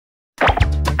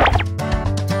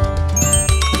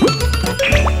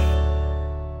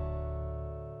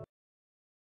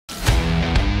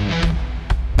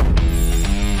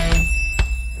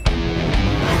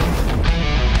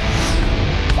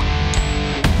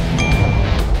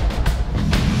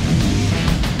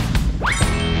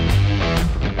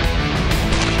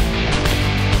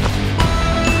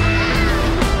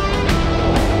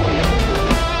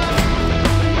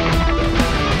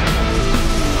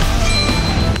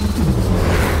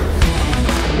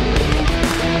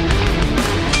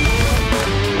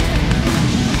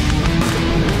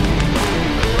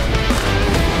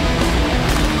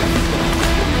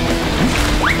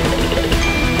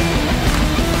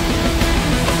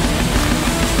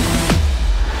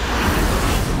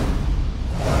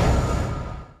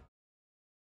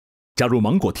加入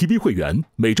芒果 TV 会员，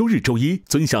每周日、周一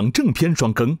尊享正片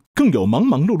双更，更有忙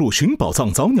忙碌碌寻宝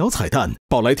藏早鸟彩蛋、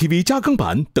宝来 TV 加更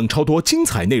版等超多精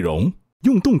彩内容。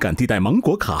用动感地带芒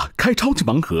果卡开超级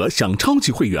盲盒，享超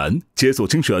级会员，解锁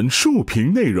精选数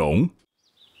屏内容。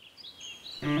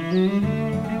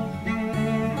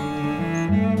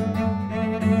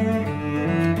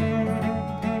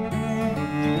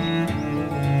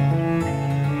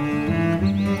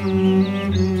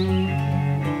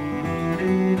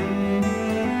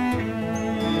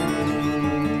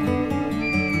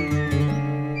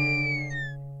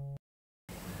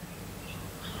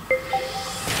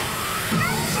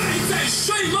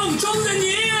睡梦中的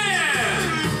你，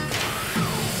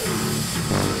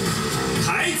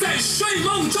还在睡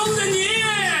梦中的你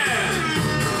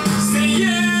 ，Say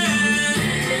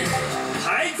yeah，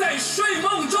 还在睡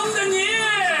梦中的你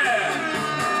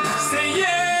 ，Say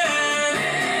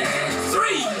yeah，3、2、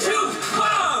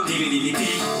1，滴哩哩哩滴，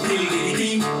滴哩哩哩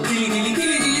滴，滴哩哩哩滴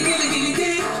哩哩哩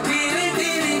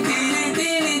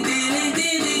滴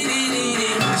哩哩哩滴，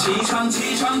起床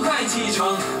起床快起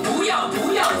床，不要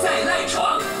再赖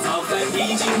床。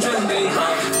 已经准备好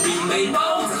冰梅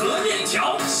包子和面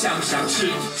条，想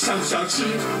吃，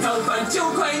早饭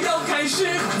就快要开始，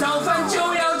早饭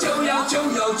就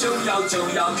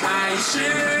要开始，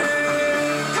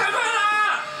开饭啦！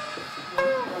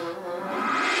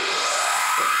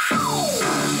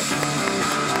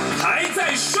还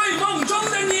在睡梦中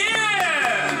的你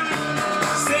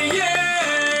 ，Say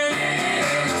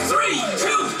yeah，3、2、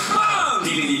1，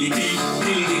滴哩哩哩滴，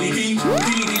滴哩哩哩滴，滴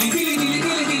哩哩哩滴哩哩哩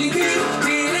哩哩滴。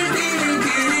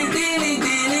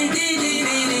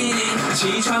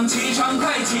 起床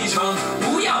快起床，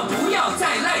不要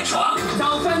再赖床，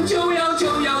早饭就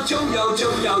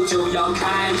要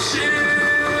开始，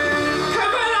开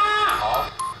饭啦！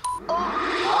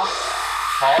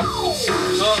好，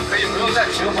说可以不用再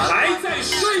循环。还在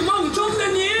睡梦中的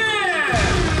你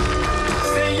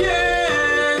 ，Say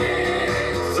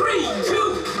yeah，3、2、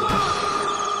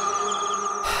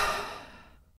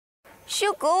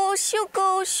1。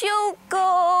修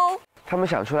狗。 他们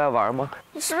想出来玩吗？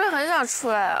你是不是很想出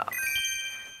来啊？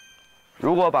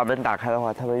如果把门打开的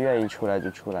话，他们愿意出来就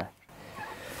出来。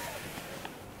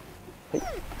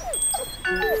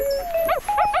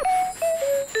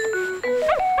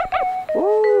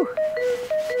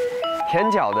舔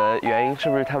脚的原因是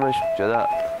不是他们觉得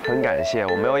很感谢？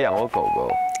我没有养过狗狗，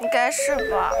应该是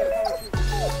吧。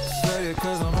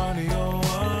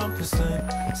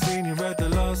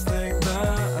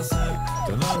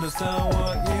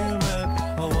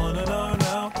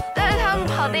 但是他们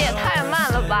跑得也太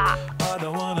慢了吧！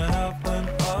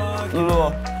露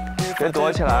露，别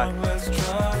躲起来！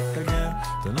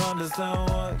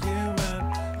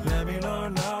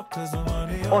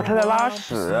哦，他在拉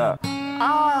屎。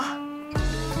啊！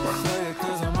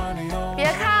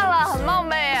别看了，很冒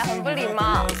昧，很不礼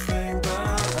貌。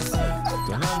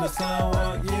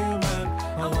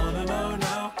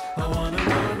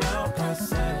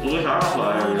 昨天啥时候回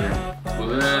来的？我昨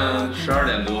天12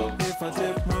点多，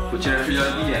我竟然睡觉1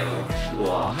点多。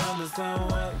哇！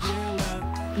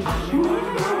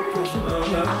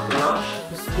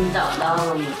你找到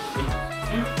了吗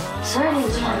？12点多。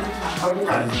他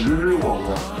只是我，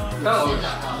但我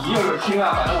一个人听啊，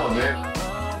反正我没。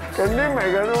肯定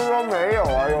每个人都说没有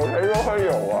啊，有谁说会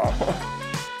有啊？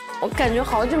我感觉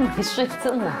好久没睡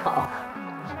这么好。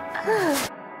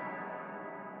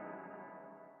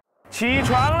起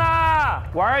床啦，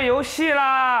玩游戏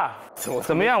啦！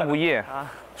怎么样，午夜啊？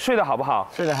睡得好不好？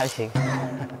睡得还行，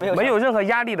没有任何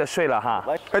压力的睡了哈。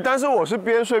哎，但是我是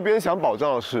边睡边想保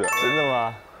障的事，真的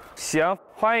吗？行，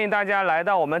欢迎大家来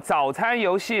到我们早餐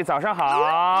游戏，早上好。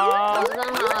早上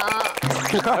好。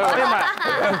朋友们，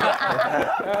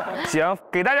行，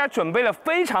给大家准备了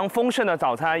非常丰盛的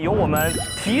早餐，有我们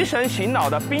提神醒脑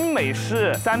的冰美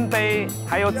式3杯，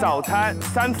还有早餐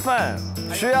3份。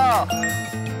需要。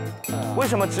 为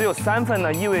什么只有3份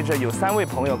呢？意味着有3位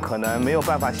朋友可能没有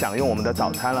办法享用我们的早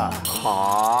餐了。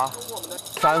好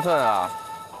，3份啊！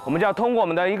我们就要通过我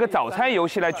们的一个早餐游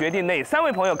戏来决定哪3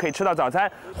位朋友可以吃到早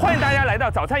餐。欢迎大家来到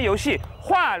早餐游戏，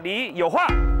话里有话。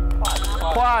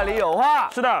话里有话。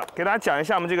是的，给大家讲一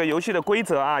下我们这个游戏的规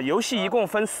则啊。游戏一共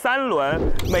分3轮，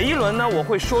每一轮呢我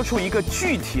会说出一个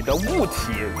具体的物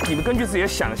体，你们根据自己的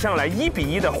想象来1比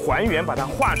1的还原，把它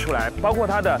画出来，包括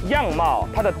它的样貌、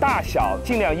它的大小，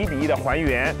尽量1比1的还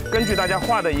原。根据大家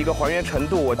画的一个还原程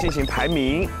度，我进行排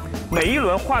名。每一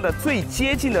轮画的最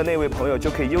接近的那位朋友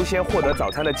就可以优先获得早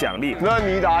餐的奖励。那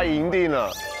你打赢定了。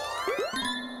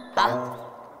打。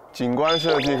景观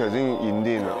设计肯定赢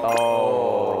定了。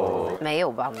哦。没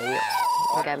有吧？没有，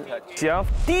应该没有。行，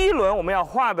第一轮我们要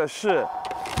画的是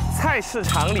菜市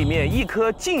场里面一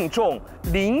颗净重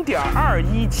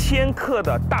0.21千克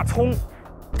的大葱。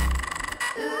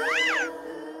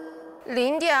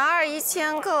0.21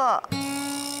千克。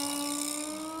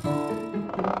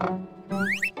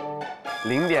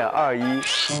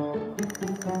 0.21。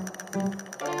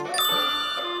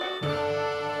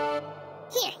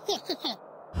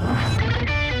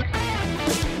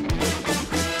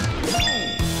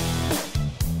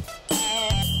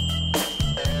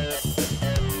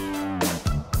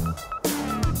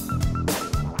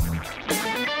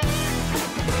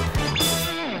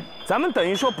咱们等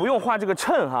于说不用画这个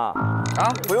秤哈。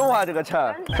啊，不用画这个秤，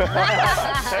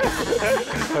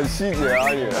很细节啊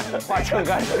你，画秤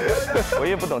干什么？我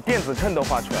也不懂，电子秤都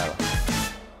画出来了。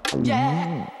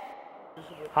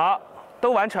好，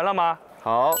都完成了吗？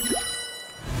好。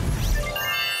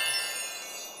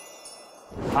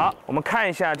好，我们看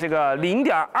一下这个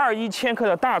0.21千克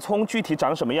的大葱具体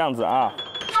长什么样子啊？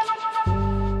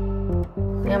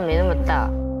应该没那么大。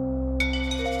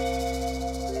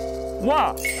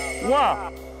哇哇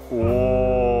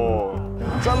哦，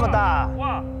这么大！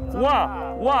哇哇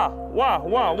哇哇哇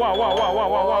哇哇哇哇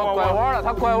哇！拐弯了，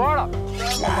它拐弯了。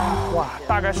哇，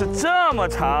大概是这么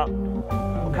长。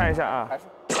我看一下啊。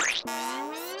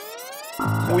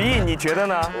5亿，你觉得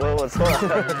呢？我错了。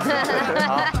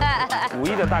好，5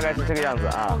亿的大概是这个样子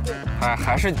啊。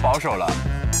还是保守了。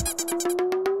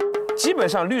基本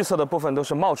上绿色的部分都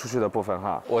是冒出去的部分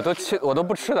哈。我都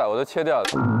不吃的，我都切掉了。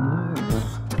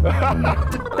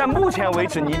但目前为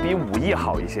止，你比5亿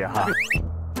好一些哈。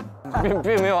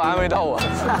并没有安慰到我。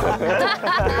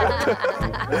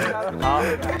好，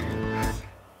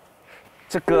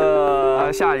这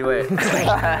个下一位。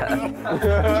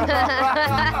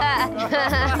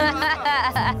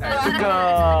这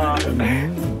个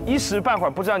一时半会儿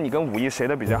不知道你跟5亿谁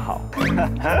的比较好。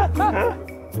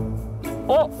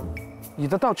哦，你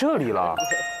的到这里了。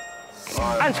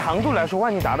按长度来说，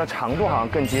万妮达的长度好像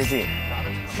更接近。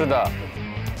是的，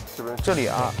这里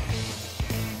啊。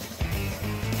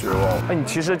绝望。哎，你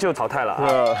其实就淘汰了啊。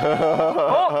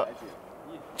哦，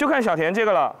就看小田这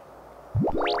个了。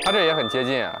他这也很接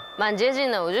近啊。蛮接近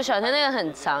的，我觉得小田那个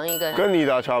很长一个。跟你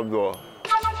的差不多。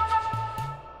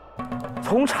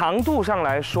从长度上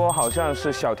来说，好像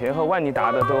是小田和万妮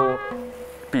达的都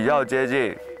比较接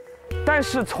近。但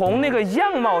是从那个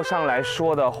样貌上来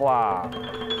说的话，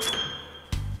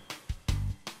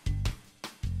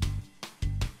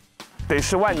得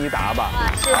是万妮达吧？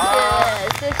谢谢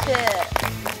谢谢。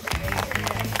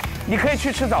你可以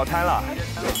去吃早餐了。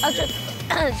啊，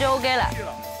就 OK 了，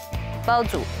包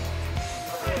煮。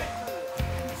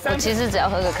我其实只要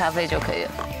喝个咖啡就可以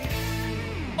了。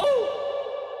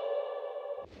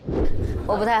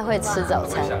我不太会吃早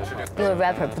餐，因为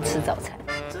rapper 不吃早餐。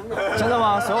真的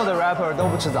吗？所有的 rapper 都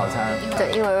不吃早餐？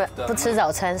对，因为不吃早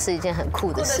餐是一件很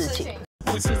酷的事情。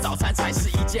不吃早餐才是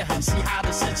一件很嘻哈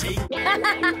的事情。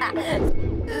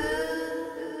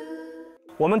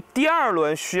我们第2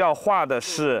轮需要画的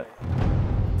是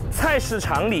菜市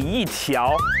场里一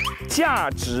条价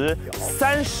值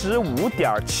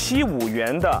35.75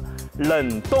元的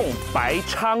冷冻白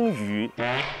鲳鱼。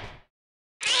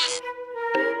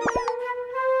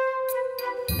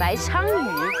白鲳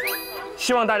鱼，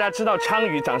希望大家知道鲳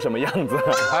鱼长什么样子，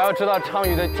还要知道鲳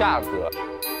鱼的价格。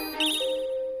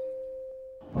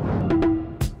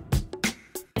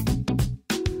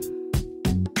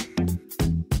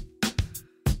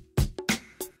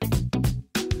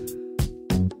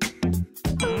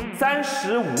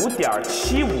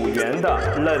35.75元的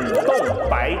冷冻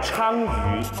白鲳鱼。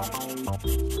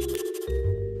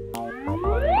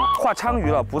画鲳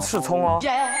鱼了，不是葱哦。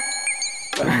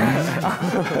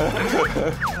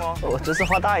我只是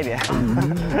画大一点。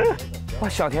哇，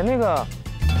小田那个，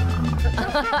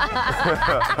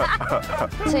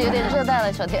这有点热带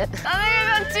了，小田。啊，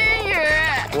那个金鱼。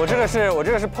我这个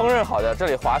是烹饪好的，这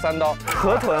里划3刀。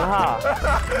河豚哈。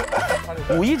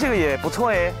5亿这个也不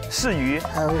错哎，是鱼。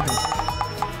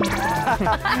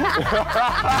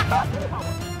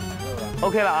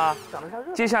OK 了啊，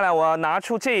接下来我要拿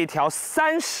出这一条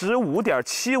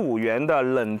35.75元的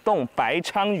冷冻白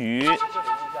鲳鱼。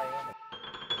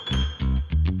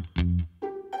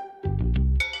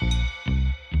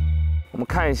我们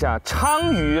看一下，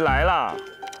鲳鱼来了，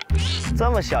这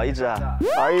么小一只啊！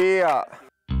哎呀，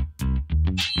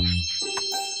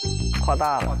画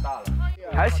大了，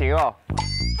还行哦。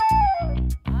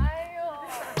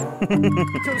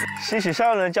吸取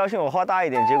上人教训我画大一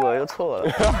点，结果又错了。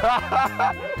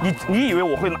你以为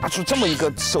我会拿出这么一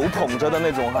个手捧着的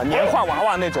那种哈年画娃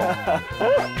娃那种？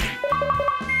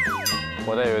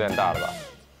我的有点大了吧？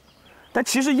但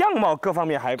其实样貌各方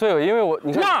面还对，因为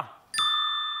你看，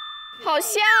好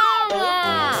像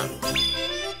啊，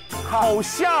好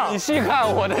像。你细看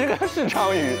我的这个是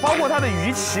章鱼，包括它的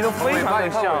鱼鳍都非常的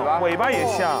像，尾巴也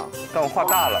像，但我画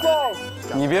大了。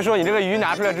你别说，你这个鱼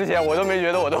拿出来之前，我都没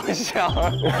觉得我都像。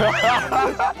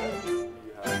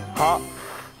好，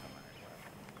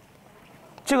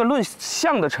这个论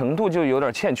像的程度就有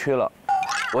点欠缺了。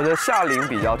我的下颭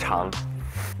比较长，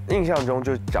印象中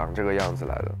就长这个样子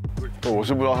来的。我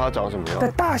是不知道它长什么样。但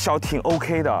大小挺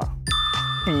OK 的，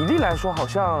比例来说好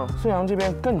像孙杨这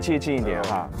边更接近一点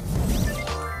哈。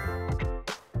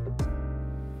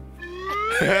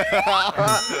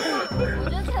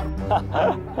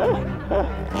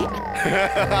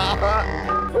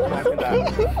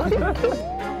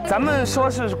咱们说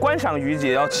是观赏鱼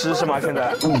也要吃是吗？现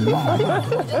在？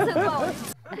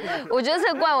我觉得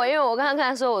这个怪我，因为我刚刚跟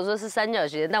他说，我说是三角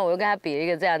形，但我又跟他比了一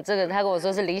个这样，这个他跟我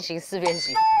说是菱形四边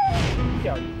形。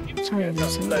冷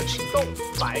冻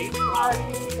白花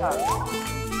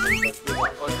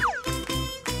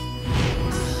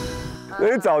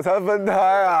那早餐分开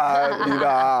啊，李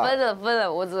达。分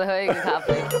了，我只喝一个咖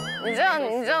啡。你这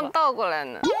样倒过来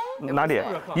呢？哪里？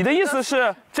你的意思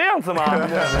是这样子吗？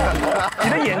你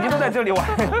的眼睛都在这里玩。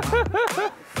对。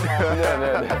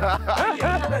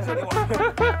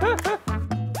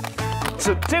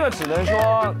这个只能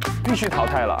说必须淘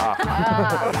汰了啊，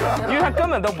因为它根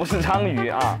本都不是鲳鱼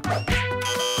啊。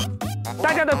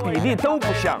大家的比例都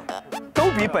不像，都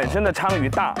比本身的鲳鱼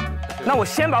大。那我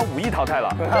先把武艺淘汰了。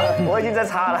我已经在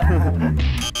擦了。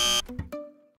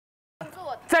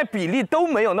在比例都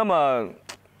没有那么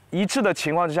一致的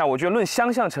情况之下，我觉得论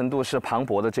相像程度是磅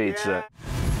礴的这一只。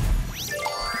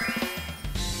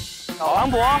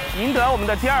磅礴赢得我们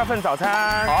的第2份早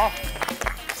餐。好，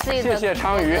谢谢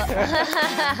鲳鱼。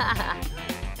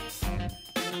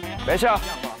没事，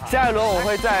下一轮我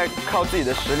会再靠自己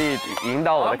的实力赢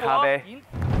到我的咖啡。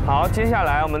好，接下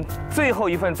来我们最后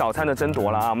一份早餐的争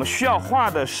夺了啊！我们需要画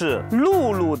的是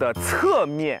露露的侧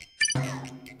面。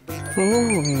露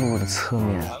露的侧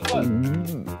面。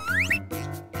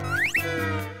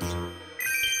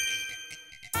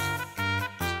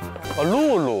哦，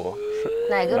露露是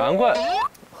哪个？难怪，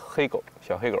黑狗，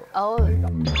小黑狗。哦。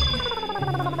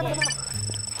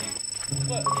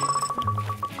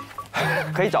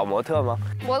可以找模特吗？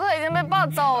模特已经被抱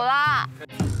走了。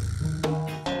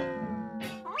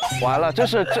完了，这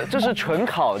是纯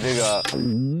烤这个。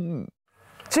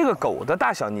这个狗的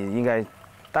大小你应该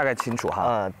大概清楚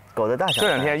哈。狗的大小。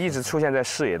这2天一直出现在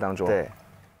视野当中。对。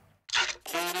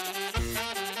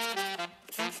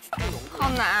好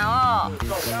难哦。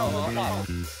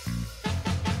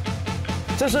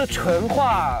这是纯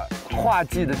画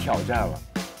技的挑战了。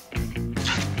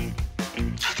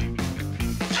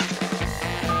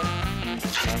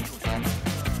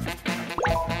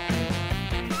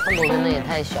我真的也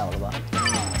太小了吧？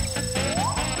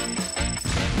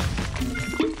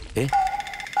哎，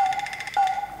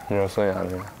你说孙杨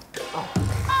这个？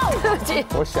对不起，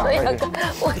我想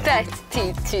我太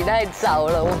起太早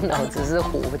了，我脑子是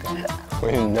糊的。我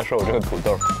以为你在说我这个土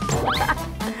豆。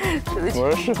对不起，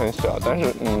我说是很小，但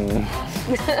是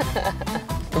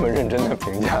这么认真的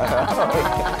评价。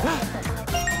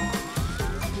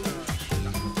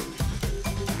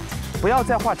不要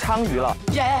再画鲳鱼了。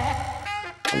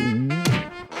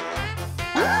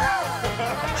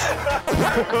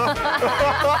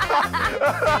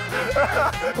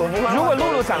如果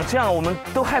露露长这样，我们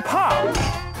都害怕，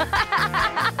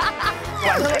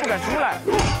晚上都不敢出来。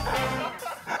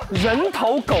人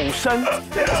头狗身，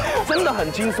真的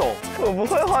很惊悚。我不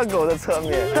会画狗的侧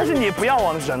面，但是你不要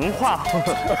往人画。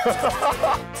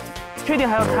确定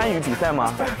还要参与比赛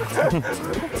吗？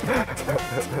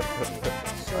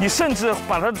你甚至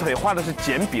把他的腿画的是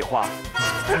简笔画。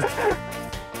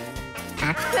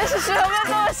那是什么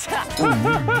东西？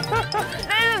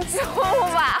那是猪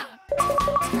吧？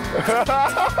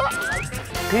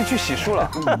可以去洗漱了。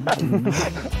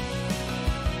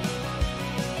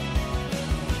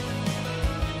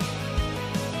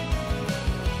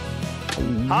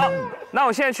好，那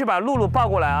我现在去把露露抱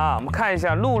过来啊，我们看一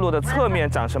下露露的侧面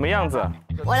长什么样子。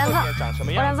我来抱，长什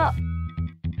么样子？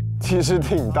其实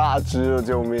挺大只的，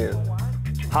救命！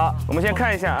好，我们先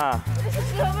看一下啊。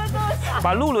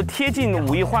把露露贴近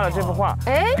武艺画的这幅画，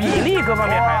比例各方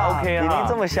面还 OK 啊。比例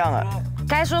这么像啊？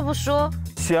该说不说。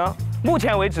行，目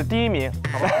前为止第1名，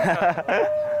好吧？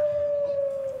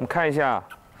我们看一下，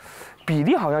比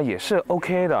例好像也是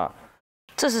OK 的。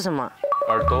这是什么？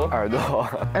耳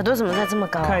朵怎么在这么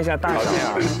高？看一下大小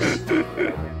啊。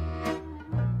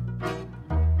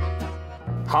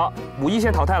好，武艺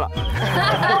先淘汰了。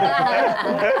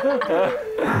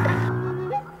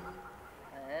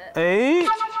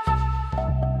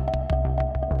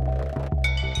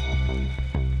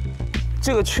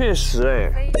这个确实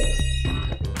哎。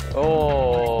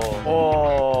哦，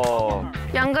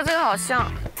杨哥这个好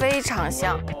像，非常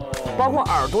像，包括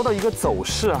耳朵的一个走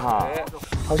势哈，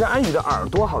好像安宇的耳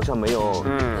朵好像没有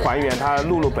还原它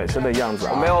露露本身的样子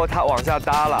啊，没有，它往下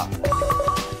耷了。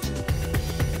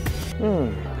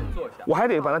我还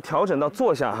得把它调整到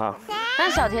坐下哈。但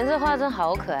小田这画真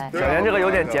好可爱，小田这个有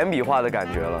点简笔画的感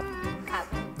觉了，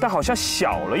但好像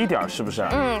小了一点，是不是？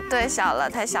对，小了，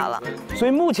太小了。所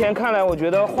以目前看来，我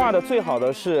觉得画的最好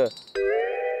的是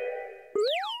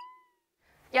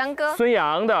杨哥，孙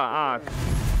杨的啊。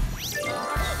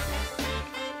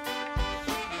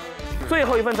最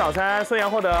后一份早餐，孙杨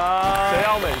获得。谁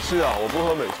要美式啊？我不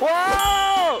喝美式。哇！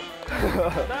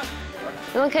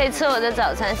你们可以吃我的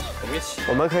早餐，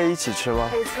我们可以一起吃吗？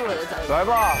可以吃我的早餐。来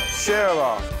吧 ，share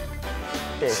吧，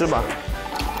吃吧。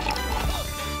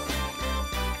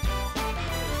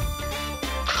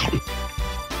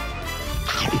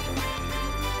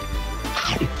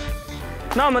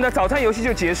那我们的早餐游戏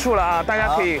就结束了啊！大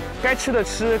家可以该吃的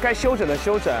吃，该休整的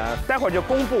休整。待会儿就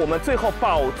公布我们最后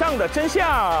宝藏的真相。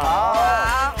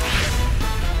好。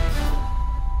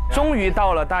终于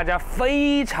到了大家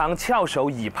非常翘首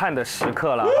以盼的时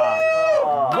刻了啊！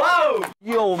哇哦！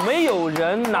有没有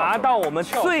人拿到我们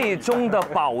最终的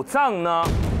宝藏呢？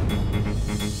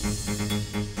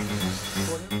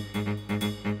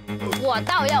我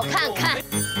倒要看看。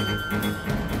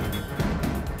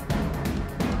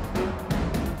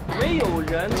没有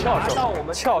人拿到我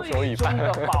们最终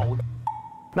的宝藏。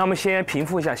那我们先平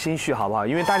复一下心绪，好不好？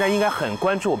因为大家应该很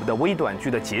关注我们的微短剧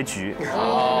的结局。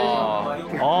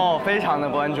非常的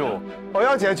关注。我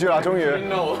要结局了，终于。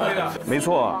没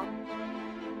错。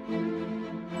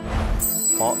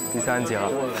好，第3集了。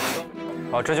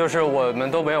这就是我们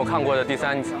都没有看过的第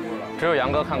3集，只有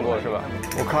杨哥看过是吧？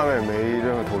我看了也没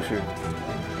任何头绪。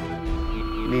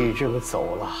李正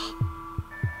走了，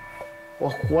我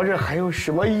活着还有什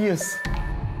么意思？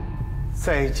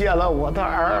再见了我的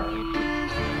儿，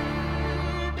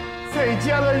再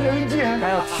见了人间。还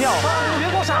要跳？你别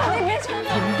给我傻！你别吵！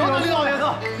等等，领导员哥。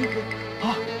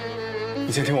啊！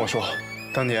你先听我说，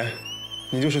当年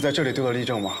你就是在这里丢的立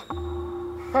正吗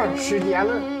？20年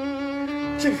了，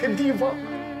这个地方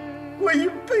我一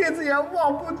辈子也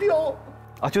忘不掉。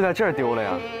啊，就在这儿丢了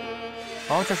呀？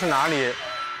这是哪里？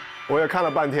我也看了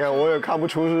半天，我也看不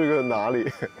出是个哪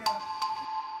里。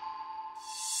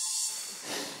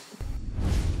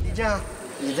李正，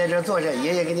你在这坐着，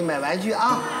爷爷给你买玩具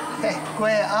啊！嘿，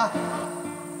乖啊！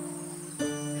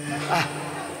哎，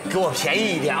给我便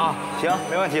宜一点啊！行，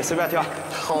没问题，随便挑。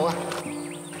好啊。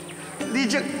李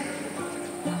正，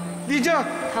李正，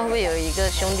他会不会有一个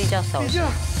兄弟叫扫西？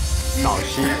扫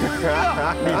西，立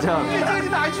正，李正，你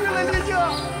哪去了？李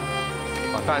正。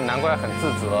但难怪很自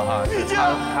责哈，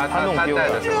他弄丢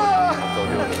的时候走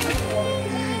丢的。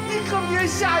你可别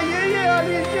吓爷爷啊，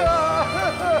李正！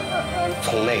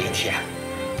从那一天，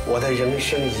我的人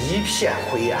生一片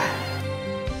灰暗，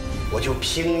我就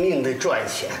拼命的赚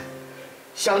钱，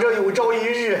想着有朝一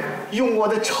日用我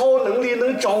的超能力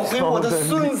能找回我的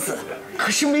孙子，可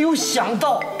是没有想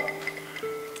到。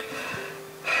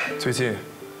最近，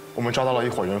我们抓到了一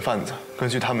伙人贩子，根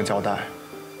据他们交代。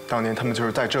当年他们就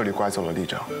是在这里拐走了立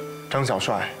正，张小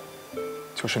帅，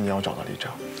就是你要找的立正。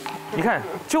你看，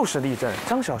就是立正，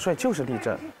张小帅就是立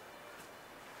正。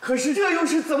可是这又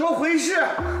是怎么回事？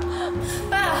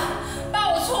爸，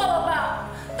我错了，爸，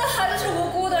那孩子是无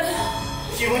辜的呀。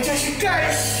你们这是干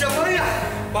什么呀？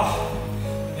爸，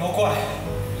你要怪，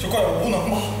就怪我无能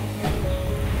吧。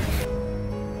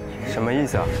什么意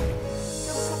思啊？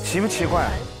奇不奇怪？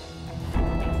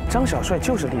张小帅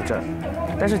就是立正，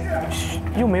但是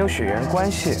又没有血缘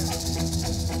关系。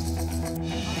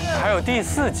还有第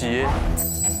4集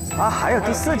啊！还有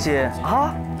第4集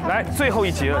啊！来，最后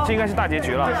一集了，这应该是大结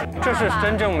局了。这是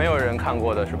真正没有人看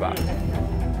过的是吧？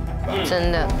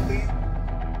真的。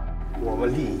我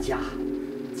们厉家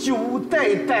9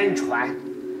代单传，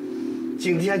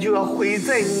今天就要毁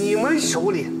在你们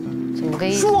手里。怎么可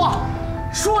以？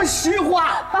说实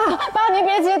话。爸，你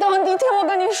别激动，你听我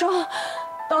跟你说。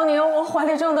当年我怀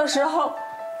立正的时候，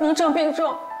您正病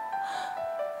重，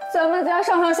咱们家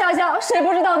上上下下谁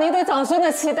不知道您对长孙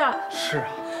的期待？是啊。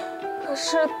可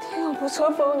是天有不测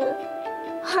风云，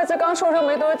孩子刚出生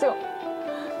没多久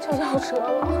就夭折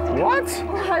了。What？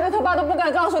 孩子他爸都不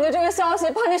敢告诉你这个消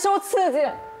息，怕你受刺激。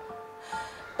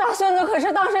大孙子可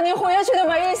是当时您活下去的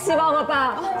唯一希望啊，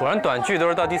爸。果然短剧都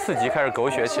是到第4集开始狗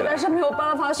血起来。实在是没有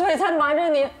办法，所以才瞒着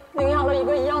你领养了一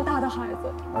个一样大的孩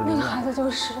子。那个孩子就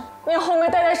是你后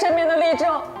面带在身边的立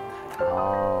正。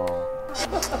哦，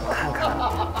看看，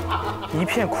一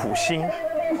片苦心。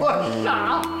我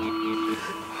傻，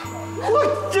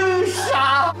我真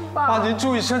傻。爸，您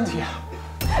注意身体。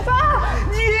爸，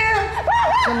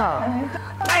真的。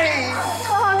哎，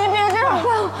爸，您别这样。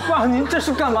爸，您这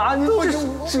是干嘛？您这是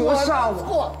折煞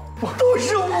我。都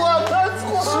是我的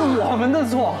错，是我们的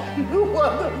错，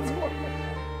我的错。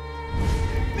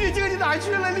丽静，你哪去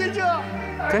了？丽静，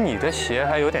跟你的鞋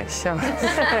还有点像。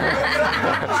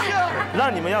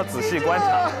让你们要仔细观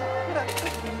察。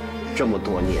这么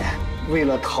多年，为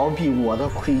了逃避我的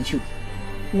愧疚，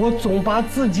我总把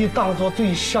自己当作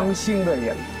最伤心的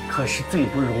人。可是最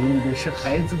不容易的是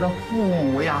孩子的父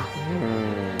母呀。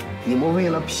你们为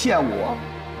了骗我，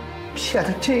骗到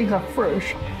这个份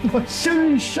上，我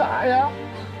真傻呀。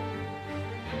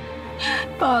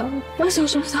爸，我小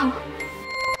时候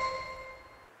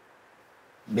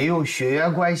没有血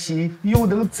缘关系又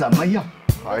能怎么样？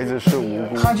孩子是无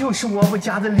辜，他就是我们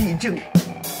家的立正。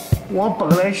我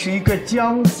本来是一个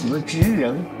将死之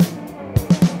人，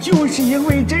就是因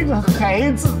为这个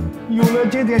孩子有了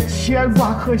这点牵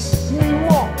挂和希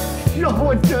望，让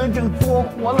我整整多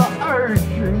活了20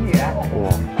年。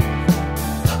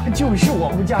他就是我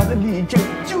们家的立正，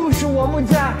就是我们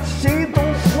家谁都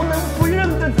不能不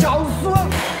认的长孙。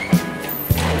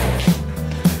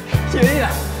爷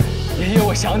爷，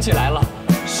我想起来了，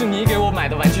是你给我买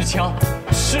的玩具枪，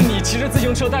是你骑着自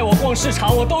行车带我逛市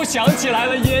场，我都想起来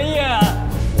了，爷爷。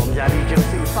我们家立正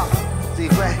最棒，最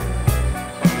乖。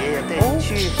爷爷带你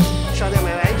去商店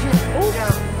买玩具，这样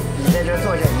你在这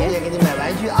坐着，爷爷给你买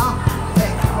玩具啊。哎，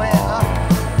乖啊。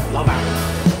老板，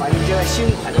把你这新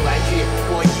款的玩具给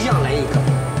我一样来1个，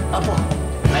啊不，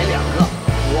来2个。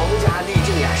我们家立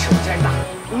正呀手劲大，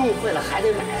弄坏了还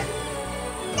得买。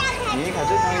你可真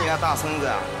成你家大孙子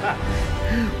啊！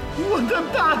我的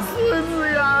大孙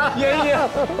子呀！爷爷，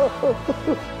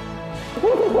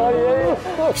老爷爷，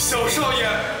小少爷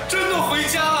真的回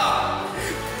家了！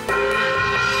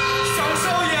小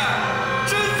少爷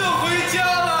真的回家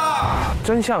了！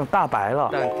真相大白了！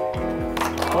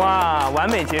哇，完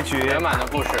美结局，圆满的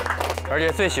故事。而且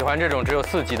最喜欢这种只有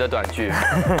4集的短剧，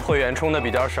会员充的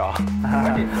比较少。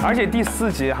而且第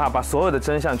4集哈，把所有的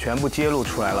真相全部揭露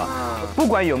出来了。不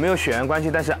管有没有血缘关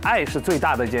系，但是爱是最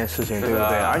大的一件事情，对不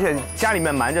对？而且家里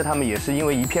面瞒着他们，也是因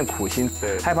为一片苦心，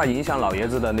害怕影响老爷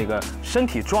子的那个身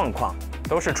体状况，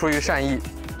都是出于善意。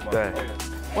对，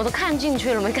我都看进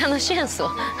去了，没看到线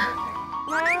索。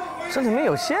这里面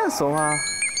有线索吗？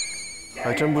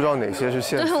还真不知道哪些是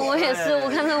线索。对，我也是，我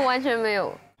看到完全没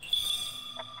有。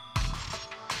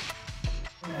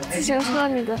自行车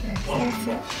你的线索，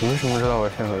你为什么知道我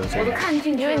线索是这个？我都看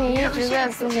进去，因为你一直在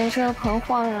自行车棚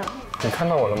晃着。你看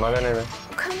到我了吗？在那边？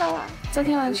我看到了，昨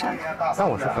天晚上。但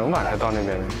我是很晚才到那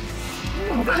边的。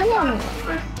我看到你了。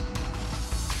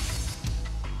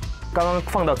刚刚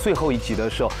放到最后1集的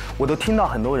时候，我都听到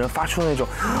很多人发出那种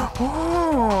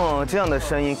哦这样的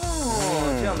声音，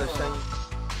这样的声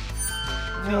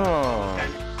音，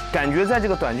感觉在这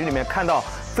个短剧里面看到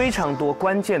非常多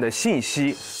关键的信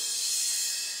息。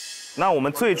那我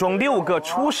们最终6个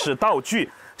初始道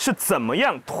具是怎么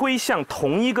样推向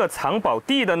同一个藏宝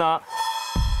地的呢？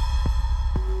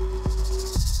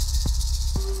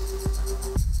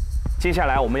接下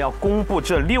来我们要公布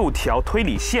这6条推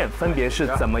理线分别是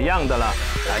怎么样的了。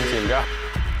赶紧着，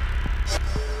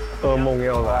噩梦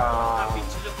要来啊！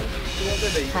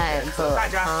太可大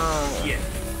家演。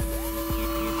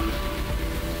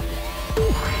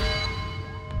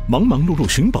忙忙碌碌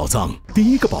寻宝藏，第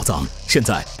1个宝藏现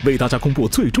在为大家公布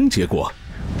最终结果。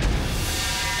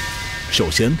首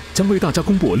先将为大家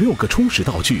公布6个初始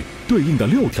道具对应的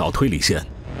6条推理线。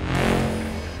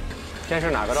先是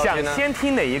哪个道具呢？想先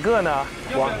听哪一个呢？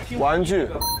玩具，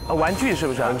玩具是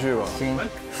不是？玩具吧。行。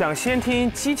想先听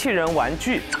机器人玩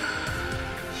具。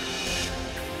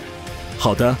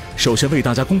好的，首先为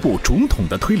大家公布竹筒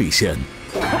的推理线。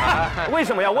为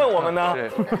什么要问我们呢？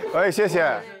哎，谢谢。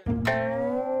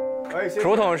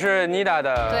竹筒是妮达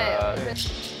的。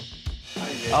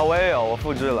对。啊，我也有，我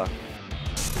复制了。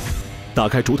打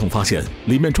开竹筒，发现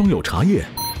里面装有茶叶。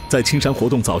在青山活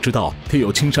动早知道贴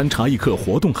有青山茶艺课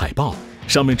活动海报，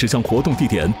上面指向活动地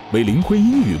点为林辉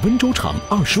英语温州场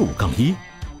25-1。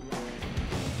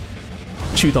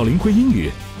去到林辉英语，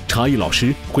茶艺老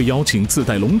师会邀请自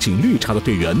带龙井绿茶的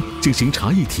队员进行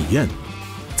茶艺体验。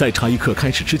在茶艺课开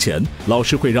始之前，老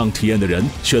师会让体验的人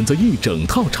选择一整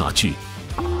套茶具。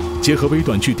结合微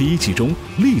短剧第1集中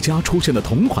丽家出现的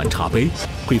同款茶杯，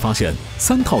会发现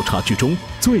3套茶具中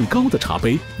最高的茶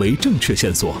杯为正确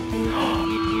线索。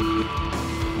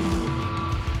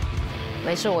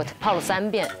没事，我泡了3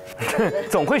遍，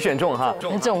总会选中哈，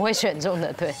总会选中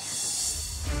的，对。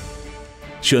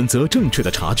选择正确的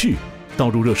茶具，倒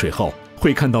入热水后，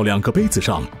会看到2个杯子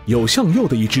上有向右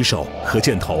的1只手和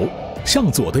箭头，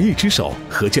向左的一只手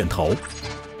和箭头。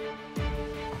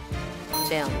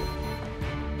这样。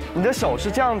你的手是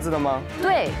这样子的吗？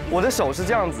对，我的手是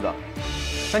这样子的。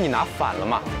那你拿反了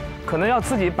嘛？可能要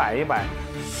自己摆一摆。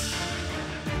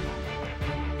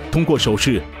通过手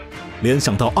势联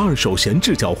想到二手闲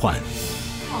置交换。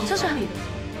这是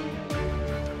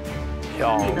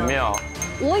巧妙。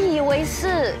我以为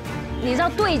是，你知道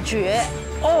对决。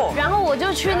哦，然后我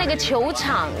就去那个球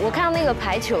场，我看到那个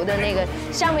排球的那个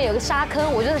下面有个沙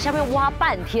坑，我就在下面挖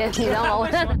半天，你知道吗？我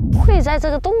在会在这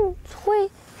个洞会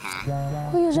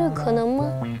有这个可能吗？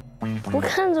我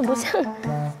看着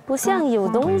不像有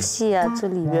东西啊，这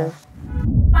里边。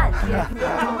半天，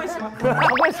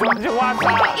为什么去挖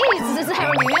沙？一直在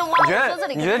里面挖。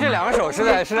你觉得这两个手是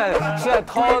在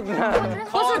掏？不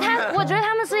是他，我觉得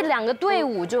他们是两个队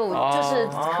伍，就是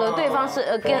和对方是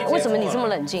为什么你这么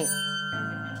冷静？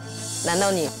难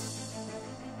道你？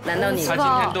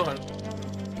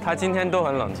他今天都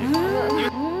很冷静。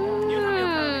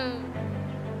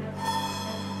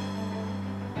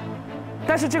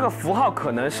但是这个符号可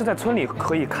能是在村里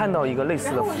可以看到一个类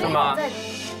似的符号，是吗？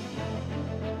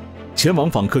前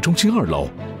往访客中心2楼，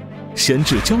闲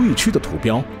置交易区的图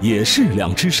标也是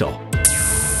2只手。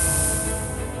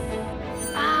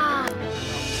啊！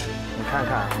你看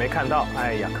看，没看到，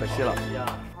哎呀，可惜了。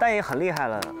但也很厉害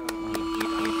了。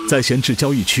在闲置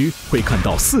交易区会看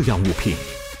到4样物品，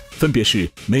分别是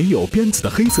没有鞭子的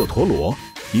黑色陀螺，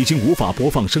已经无法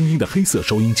播放声音的黑色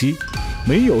收音机，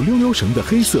没有溜溜绳的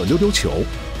黑色溜溜球，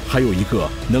还有一个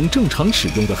能正常使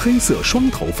用的黑色双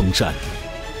头风扇。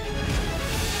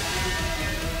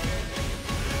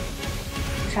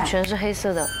全是黑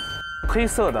色的，黑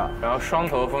色的，然后双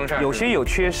头风扇，有些有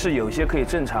缺失，有些可以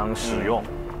正常使用。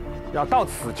然后到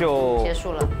此就结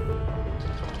束了。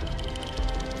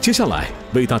接下来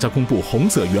为大家公布红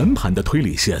色圆盘的推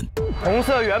理线。红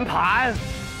色圆盘，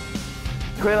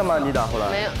推了吗？你打后来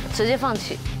没有，直接放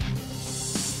弃。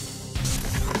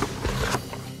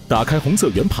打开红色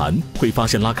圆盘，会发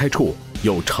现拉开处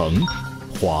有橙、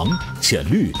黄、浅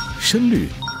绿、深绿、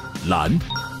蓝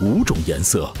5种颜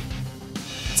色。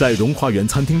在荣花园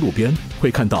餐厅路边会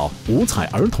看到5彩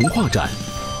儿童画展，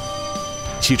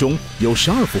其中有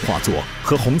12幅画作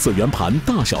和红色圆盘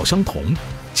大小相同，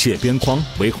且边框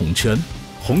为红圈，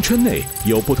红圈内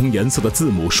有不同颜色的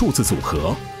字母数字组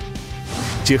合。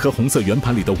结合红色圆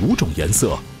盘里的5种颜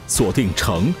色，锁定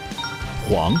橙、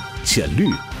黄、浅绿、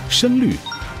深绿、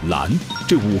蓝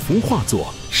这5幅画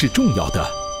作是重要的。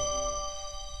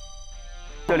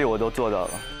这里我都做到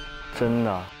了，真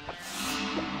的。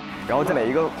然后在每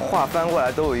一个画翻过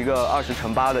来都有一个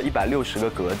20×8的160个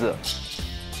格子，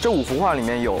这5幅画里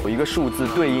面有一个数字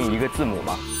对应一个字母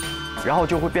嘛，然后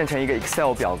就会变成一个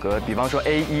Excel 表格，比方说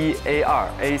A1、A2、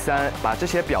A3，把这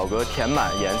些表格填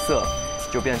满颜色，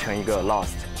就变成一个 Lost。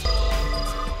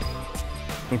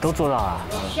你都做到啊？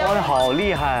哇，好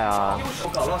厉害啊！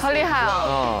好厉害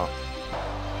啊！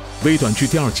微短剧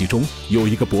第2集中有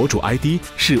一个博主 ID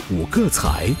是5个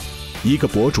彩。一个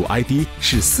博主 ID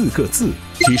是4个字，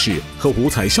提示和5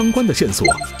彩相关的线索，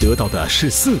得到的是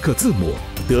4个字母，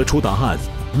得出答案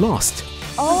lost。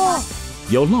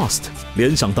由 lost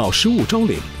联想到失物招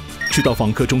领，去到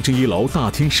访客中心1楼大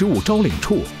厅失物招领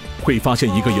处，会发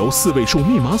现一个由4位数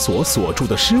密码锁锁住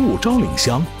的失物招领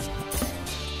箱。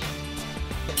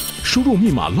输入密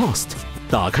码 lost，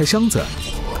 打开箱子，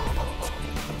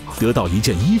得到一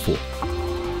件衣服，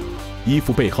衣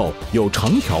服背后有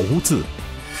长条污渍。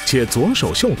且左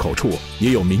手袖口处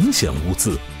也有明显污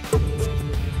渍。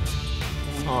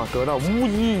得到污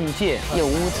衣一件，有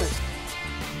污渍。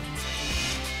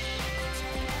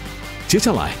接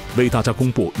下来为大家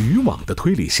公布渔网的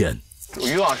推理线。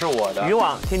渔网是我的。渔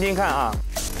网，听听看啊。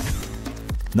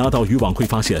拿到渔网会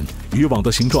发现，渔网的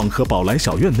形状和宝来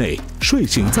小院内睡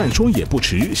醒再说也不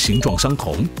迟形状相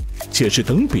同，且是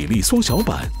等比例缩小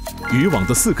版。渔网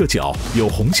的4个角有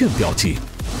红线标记。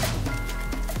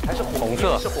还是红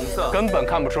色，是红色，根本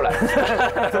看不出来。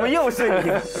怎么又是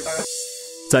你？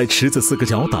在池子4个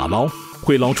角打捞，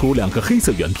会捞出2个黑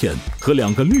色圆片和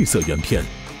2个绿色圆片。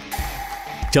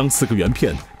将4个圆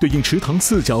片对应池塘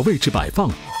4角位置摆放，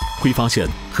会发现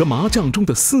和麻将中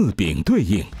的4饼对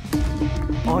应。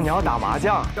你要打麻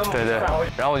将？对对。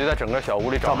然后我就在整个小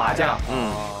屋里找麻将。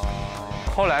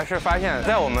后来是发现，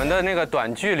在我们的那个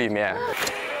短剧里面。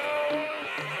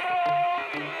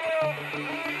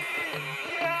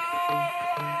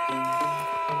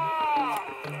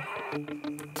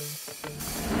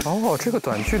这个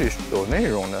短剧里是有内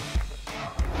容的。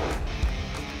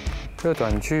这个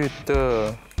短剧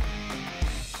的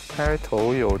开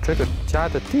头有这个家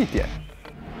的地点。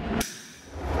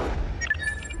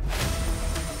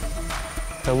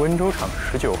在温州场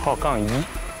19号杠1。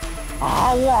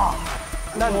啊哇，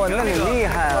那你厉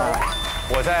害了！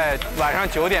我在晚上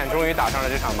9点终于打上了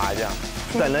这场麻将，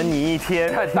等了你一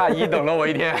天，大姨等了我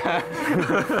一天。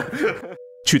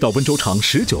去到温州场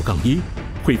19杠1，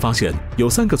会发现有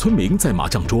3个村民在麻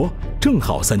将桌，正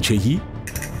好3缺1。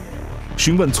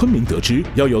询问村民得知，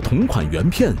要有同款原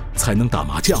片才能打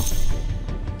麻将。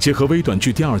结合微短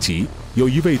剧第2集，有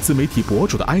一位自媒体博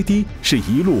主的 ID 是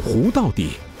一路胡到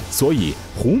底，所以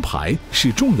胡牌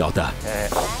是重要的。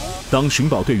当寻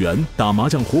宝队员打麻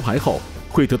将胡牌后，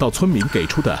会得到村民给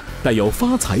出的带有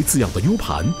发财字样的 U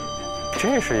盘。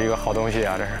这是一个好东西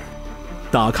啊！这是。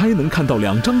打开能看到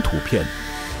2张图片，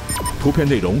图片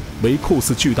内容为酷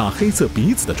似巨大黑色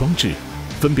鼻子的装置，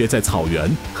分别在草原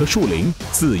和树林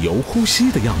自由呼吸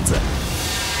的样子。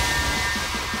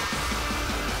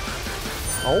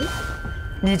哦，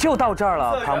你就到这儿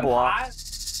了，庞博。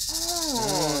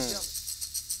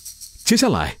接下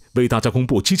来为大家公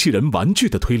布机器人玩具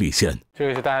的推理线。这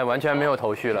个是大家完全没有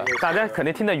头绪了，大家肯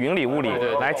定听得云里雾里。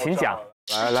来，请讲。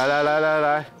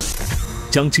来，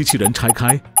将机器人拆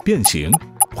开变形，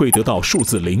会得到数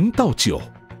字0到9，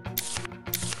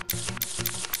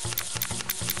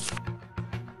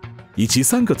以及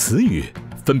3个词语，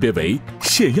分别为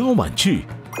蟹腰玩具、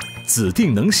指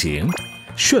定能行、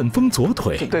旋风左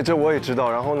腿。对，这我也知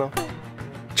道。然后呢？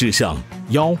指向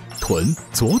腰、臀、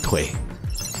左腿，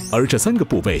而这3个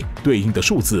部位对应的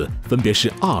数字分别是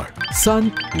2、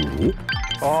3、5。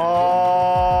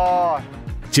哦。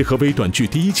结合微短剧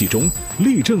第1季中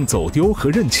立正走丢和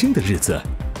认亲的日子，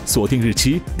锁定日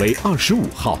期为25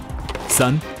号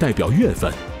，3代表月份，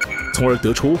从而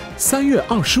得出3月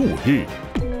25日，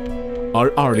而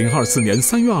2024年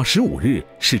3月25日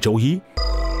是周一。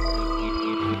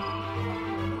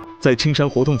在青山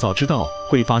活动早知道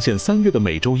会发现3月的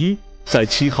每周一，在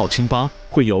7号清吧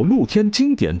会有露天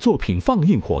经典作品放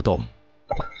映活动。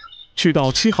去到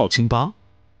7号清吧，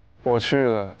我去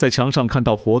了，在墙上看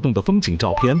到活动的风景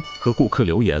照片和顾客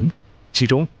留言，其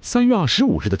中3月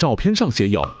25日的照片上写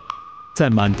有：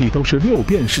在满地都是6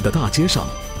便士的大街上，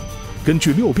根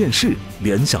据6便士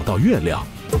联想到月亮。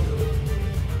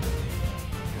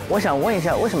我想问一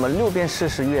下，为什么6便士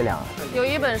是月亮？有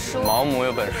一本书，毛姆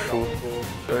有本书，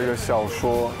有一个小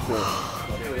说，对。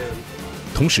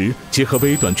同时，结合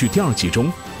微短剧第2集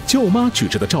中舅妈举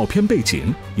着的照片背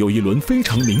景，有一轮非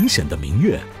常明显的明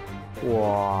月。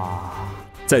哇！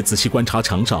再仔细观察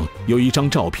墙上有一张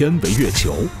照片为月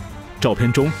球，照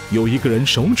片中有一个人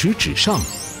手指指上，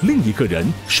另一个人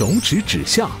手指指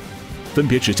下，分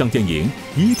别指向电影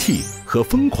《E.T.》和《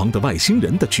疯狂的外星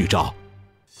人》的剧照。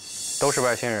都是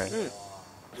外星人。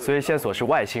所以线索是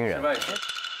外星人。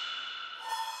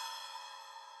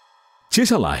接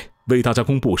下来为大家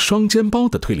公布双肩包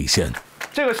的推理线。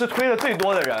这个是推的最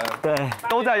多的人，对，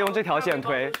都在用这条线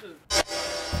推。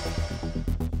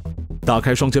打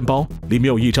开双肩包，里面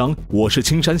有一张我是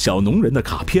青山小农人的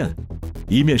卡片，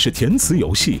一面是填词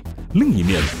游戏，另一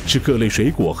面是各类水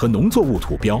果和农作物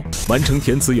图标。完成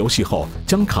填词游戏后，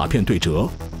将卡片对折，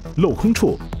镂空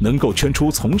处能够圈出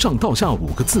从上到下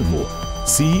5个字母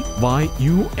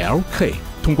CYULK，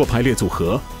 通过排列组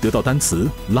合得到单词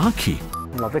lucky。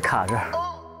老被卡这儿，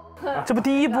这不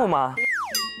第一步吗？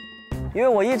因为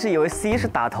我一直以为 C 是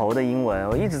打头的英文，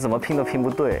我一直怎么拼都拼不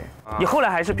对。你后来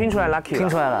还是拼出来 lucky 了？拼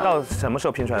出来了。到什么时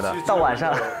候拼出来的？到晚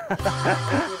上。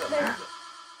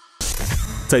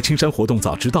在青山活动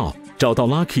早知道找到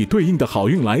lucky 对应的好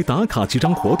运来打卡几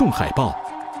张活动海报。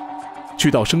去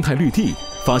到生态绿地，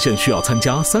发现需要参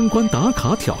加3关打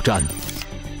卡挑战。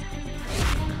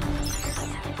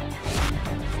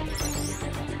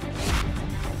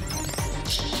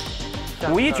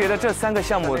51觉得这3个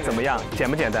项目怎么样？简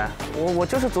不简单？我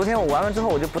就是昨天我玩完之后，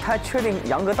我就不太确定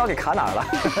杨哥到底卡哪儿了。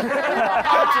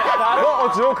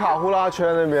我只有卡呼啦圈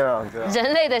那边啊。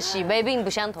人类的喜悲并不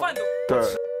相同。对。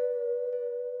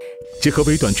结合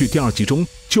微短剧第2集中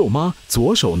舅妈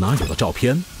左手拿有的照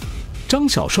片，张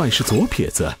小帅是左撇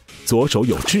子，左手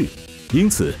有痣，因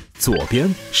此左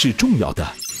边是重要的。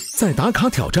在打卡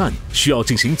挑战需要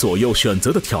进行左右选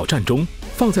择的挑战中，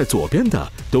放在左边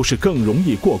的都是更容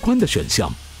易过关的选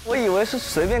项。我以为是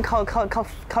随便靠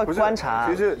观察，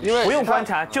其实因为不用观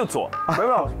察就左，没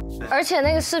有。而且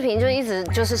那个视频就一直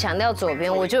就是强调左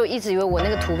边，我就一直以为我那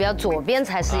个图标左边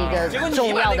才是一个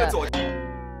重要的。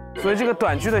所以这个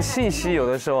短剧的信息有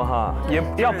的时候哈，也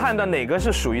要判断哪个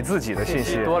是属于自己的信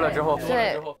息。多了之后，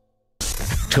对。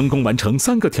成功完成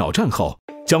3个挑战后，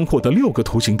将获得6个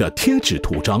图形的贴纸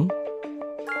图章。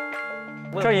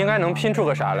这应该能拼出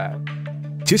个啥来？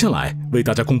接下来为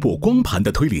大家公布光盘的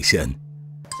推理线。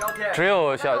只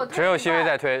有熹微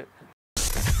在推。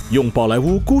用宝莱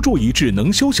坞孤注一掷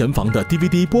能休闲房的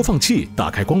DVD 播放器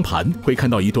打开光盘，会看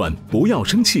到一段不要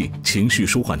生气情绪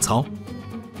舒缓操。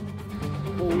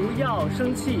不要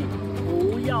生气，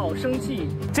不要生气。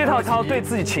这套操对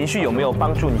自己情绪有没有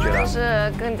帮助？你觉得？是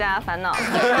更加烦恼，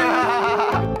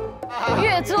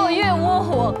越做越窝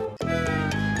火。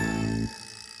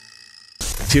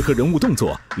结合人物动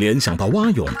作联想到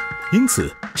蛙泳，因此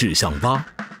指向蛙。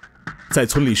在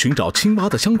村里寻找青蛙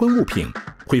的相关物品，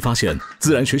会发现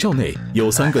自然学校内有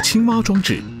3个青蛙装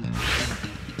置。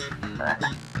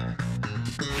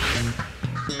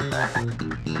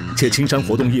且青山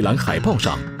活动一栏海报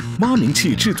上，蛙鸣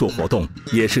器制作活动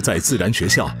也是在自然学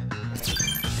校。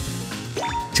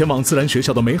前往自然学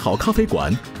校的美好咖啡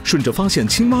馆，顺着发现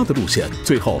青蛙的路线，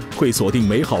最后会锁定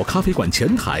美好咖啡馆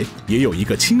前台也有一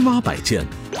个青蛙摆件。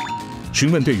询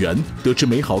问队员，得知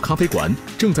美好咖啡馆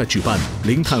正在举办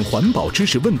零碳环保知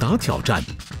识问答挑战。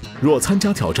若参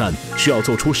加挑战，需要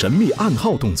做出神秘暗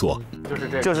号动作，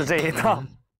就是这一套。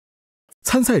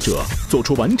参赛者做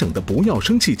出完整的不要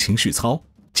生气情绪操，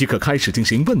即可开始进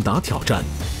行问答挑战。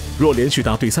若连续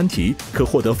答对3题，可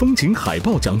获得风景海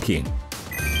报奖品。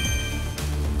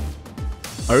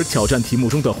而挑战题目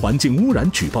中的环境污染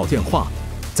举报电话，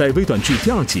在微短剧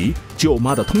第2集《舅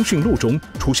妈的通讯录》中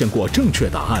出现过正确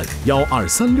答案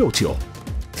12369。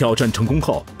挑战成功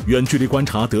后，远距离观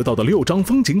察得到的6张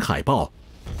风景海报，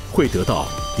会得到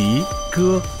的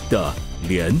哥的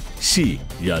联系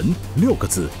人6个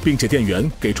字，并且店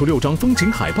员给出6张风景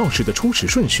海报时的初始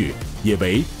顺序也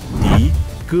为的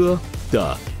哥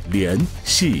的联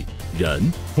系人。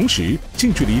同时，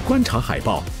近距离观察海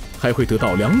报还会得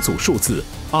到2组数字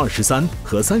23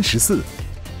和34。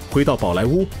回到宝莱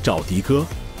坞找的哥，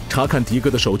查看的哥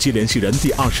的手机联系人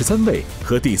第23位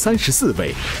和第34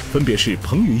位，分别是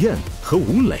彭于晏和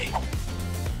吴磊。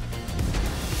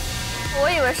我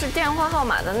以为是电话号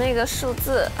码的那个数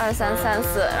字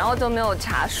2334，然后都没有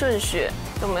查顺序，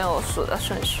都没有数的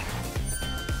顺序。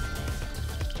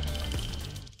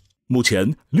目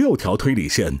前6条推理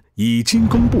线已经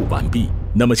公布完毕。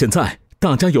那么现在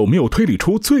大家有没有推理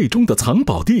出最终的藏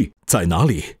宝地在哪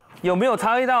里？有没有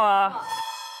猜到啊？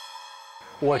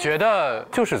我觉得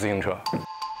就是自行车。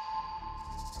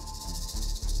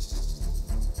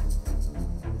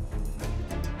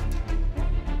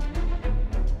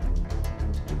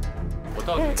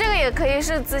这个也可以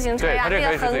是自行车呀，那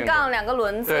个横杠2个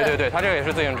轮子。对，它这个也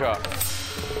是自行车。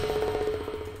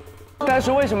但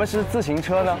是为什么是自行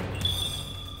车呢？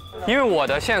因为我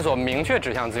的线索明确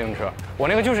指向自行车，我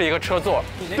那个就是一个车座。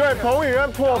对，彭于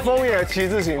晏破风也骑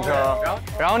自行车。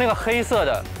然后那个黑色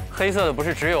的不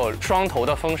是只有双头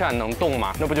的风扇能动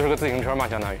吗？那不就是个自行车吗？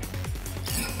相当于。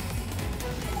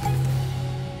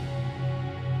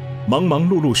忙忙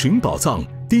碌碌寻宝藏，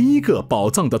第1个宝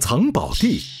藏的藏宝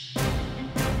地，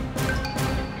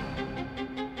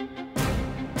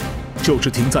就是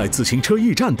停在自行车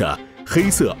驿站的黑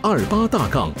色28大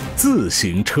杠自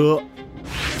行车。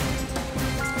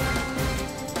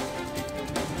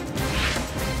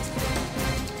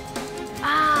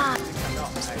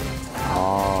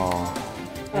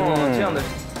这样的。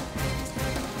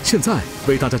现在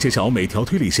为大家揭晓每条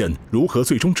推理线如何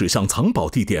最终指向藏宝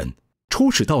地点。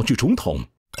初始道具竹筒，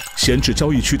闲置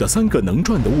交易区的3个能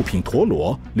转的物品陀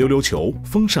螺、溜溜球、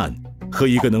风扇和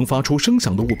1个能发出声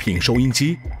响的物品收音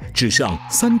机，指向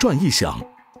3转1响。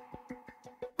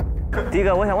第一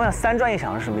个，我想问3转1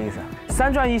响是什么意思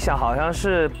？3转1响好像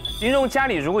是形容家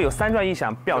里如果有3转1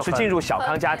响，表示进入小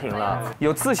康家庭了。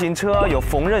有自行车，有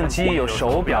缝纫机，有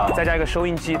手表，再加一个收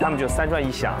音机，他们就3转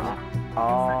1响。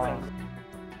哦。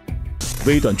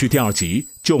微短剧第2集，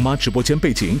舅妈直播间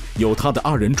背景有她的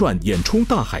2人转演出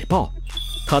大海报，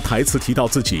她台词提到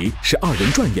自己是2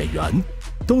人转演员，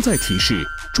都在提示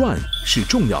转是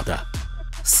重要的。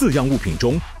4样物品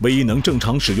中，唯一能正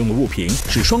常使用的物品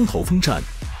是双头风扇，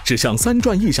指向3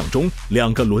转1响中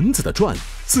2个轮子的转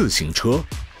自行车。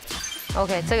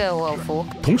OK， 这个我服。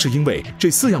同时，因为这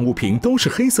4样物品都是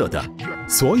黑色的，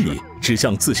所以指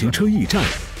向自行车驿站。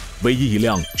唯一一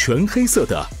辆全黑色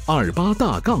的28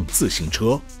大杠自行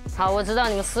车。好，我知道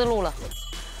你们思路了。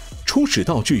初始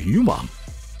道具渔网，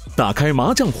打开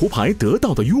麻将胡牌得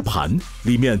到的 U 盘，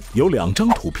里面有2张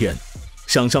图片。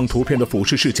想象图片的俯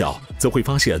视视角，则会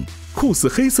发现酷似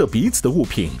黑色鼻子的物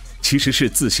品其实是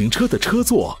自行车的车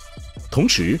座。同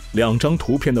时，2张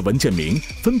图片的文件名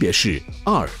分别是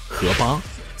2和8，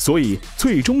所以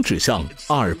最终指向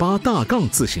28大杠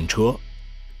自行车。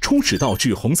初始道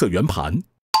具红色圆盘。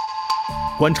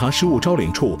观察失物招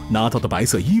领处拿到的白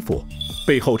色衣服，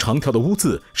背后长条的污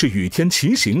渍是雨天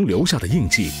骑行留下的印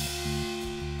记，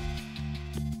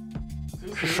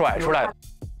是甩出来的。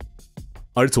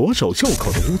而左手袖口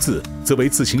的污渍则为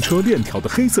自行车链条的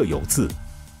黑色有字，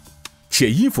且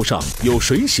衣服上有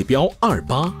水洗标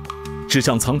28，指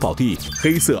向藏宝地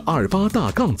黑色28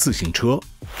大杠自行车。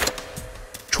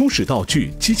初始道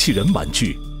具机器人玩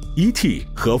具 ，E.T.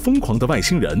 和疯狂的外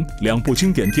星人2部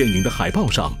经典电影的海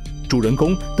报上，主人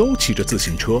公都骑着自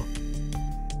行车。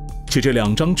且这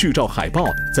2张剧照海报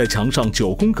在墙上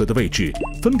9宫格的位置，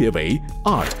分别为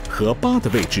2和8的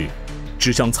位置，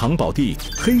指向藏宝地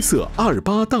黑色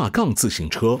28大杠自行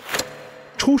车。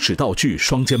初始道具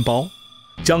双肩包，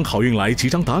将好运来即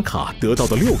将打卡得到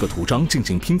的6个图章进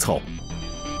行拼凑，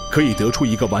可以得出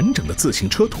一个完整的自行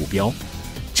车图标，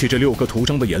且这6个图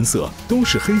章的颜色都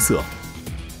是黑色，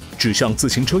指向自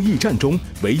行车驿站中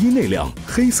唯一那辆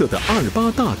黑色的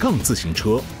28大杠自行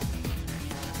车。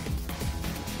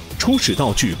初始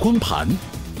道具光盘，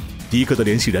迪哥的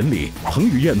联系人里，彭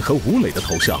于晏和吴磊的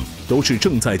头像都是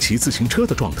正在骑自行车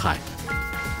的状态。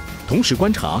同时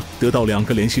观察得到2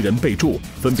个联系人备注，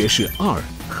分别是2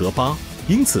和8，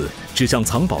因此指向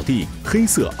藏宝地黑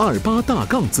色28大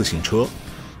杠自行车。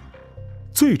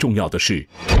最重要的是，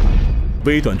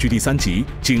微短剧第3集，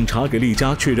警察给丽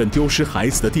佳确认丢失孩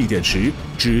子的地点时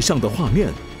指向的画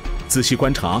面。仔细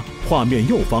观察，画面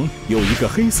右方有一个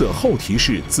黑色后提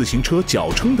式自行车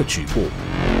脚撑的局部，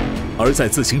而在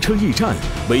自行车驿站，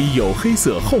唯一有黑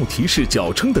色后提式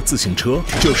脚撑的自行车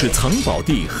就是藏宝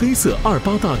地黑色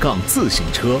28大杠自行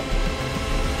车。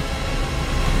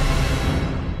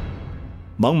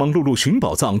忙忙碌碌寻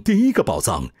宝藏第1个宝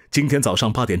藏，今天早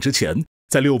上8点之前，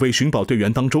在6位寻宝队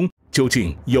员当中，究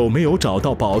竟有没有找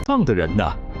到宝藏的人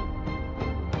呢？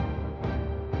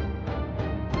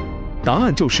答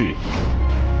案就是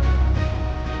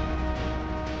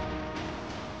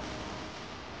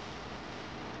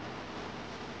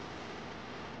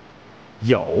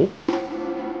有。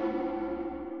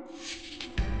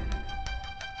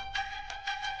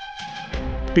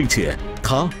并且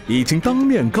他已经当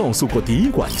面告诉过狄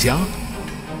管家。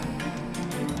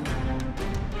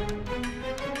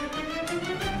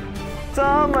这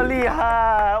么厉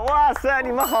害！哇塞，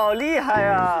你们好厉害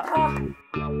呀！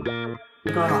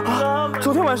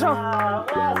昨天晚上，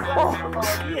哦，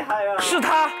厉害呀！是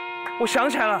他，我想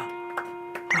起来了。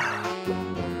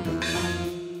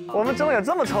我们中有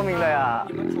这么聪明的呀？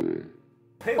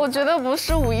我觉得不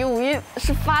是5一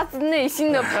是发自内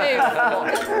心的佩服。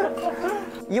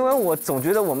因为我总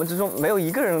觉得我们之中没有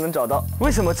1个人能找到。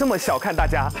为什么这么小看大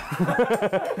家？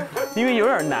因为有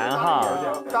点难哈。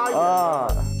啊，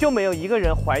就没有1个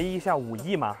人怀疑一下5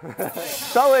亿吗？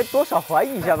稍微多少怀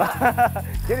疑一下吧，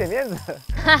给点面子。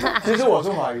其实我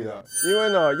是怀疑的，因为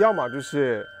呢，要么就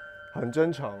是很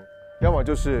真诚，要么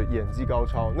就是演技高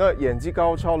超。那演技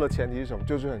高超的前提是什么？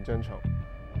就是很真诚。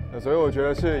所以我觉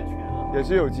得也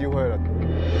是有机会的。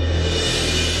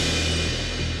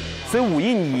所以5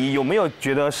亿，你有没有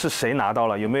觉得是谁拿到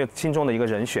了？有没有心中的一个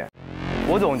人选？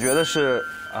我总觉得是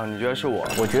啊，你觉得是我？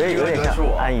我觉得有点像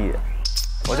安宇。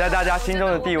我在大家心中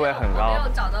的地位很高，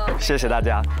谢谢大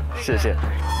家，谢谢。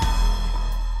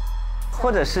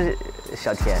或者是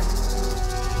小田。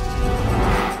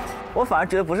我反而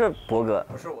觉得不是博哥，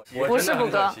不是博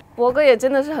哥，博哥也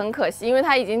真的是很可惜，因为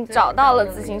他已经找到了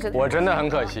自行车。我真的很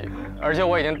可惜，而且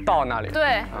我已经到那里了。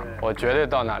对，我绝对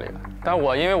到那里了。但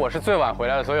因为我是最晚回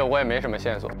来的，所以我也没什么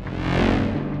线索。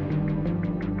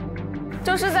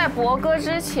就是在博哥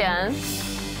之前。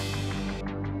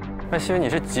那希文，你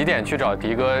是几点去找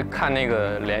迪哥看那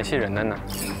个联系人的呢？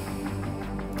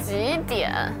几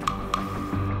点？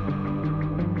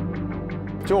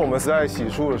就我们是在洗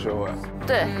漱的时候哎。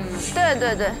对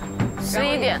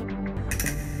，11点。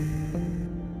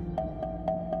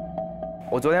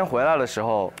我昨天回来的时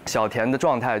候，小田的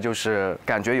状态就是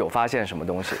感觉有发现什么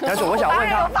东西，但是我想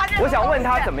问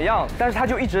他怎么样，但是他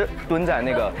就一直蹲在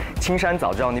那个青山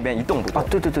早知道那边一动不动。啊，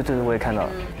对，我也看到了。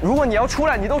如果你要出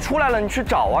来，你都出来了，你去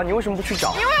找啊，你为什么不去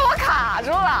找？因为我卡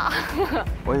住了。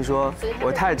我跟你说，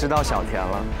我太知道小田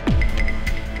了。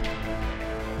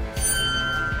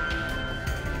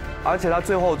而且他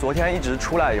最后昨天一直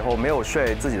出来以后没有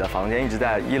睡自己的房间，一直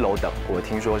在1楼等。我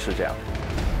听说是这样。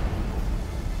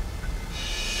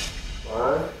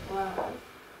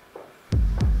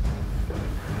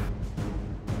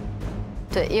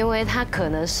对，因为它可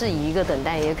能是一个等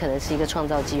待，也可能是一个创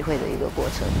造机会的一个过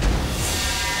程。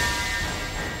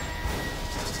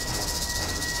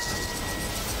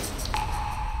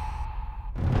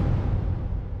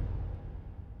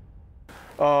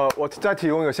我再提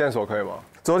供一个线索可以吗？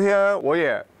昨天我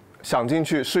也想进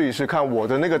去试一试，看我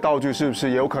的那个道具是不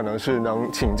是也有可能是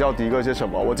能请教迪哥些什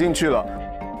么。我进去了，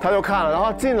他就看了，然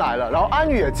后进来了，然后安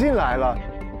宇也进来了。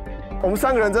我们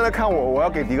3个人正在看我要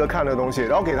给迪哥看的东西，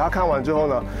然后给他看完之后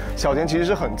呢，小田其实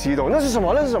是很激动，那是什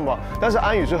么？那是什么？但是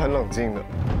安宇是很冷静的。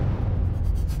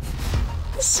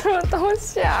什么东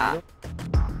西啊？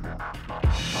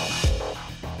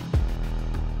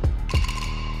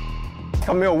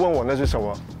他没有问我那是什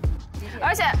么。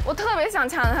而且我特别想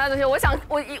抢他的东西，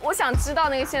我想知道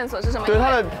那个线索是什么。对，他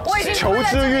的求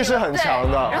知欲是很强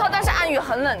的。然后但是安宇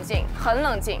很冷静，很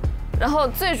冷静。然后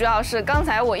最主要是刚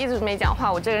才我一直没讲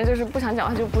话，我这个人就是不想讲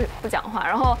话就不讲话。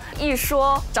然后一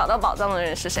说找到宝藏的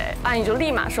人是谁，安宇就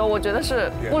立马说，我觉得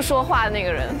是不说话的那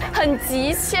个人，很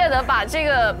急切的把这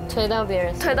个推到别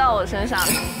人，推到我身上。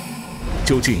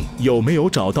究竟有没有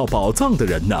找到宝藏的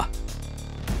人呢？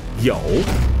有。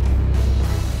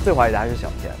最怀疑的还是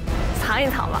小田。藏一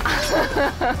藏吧。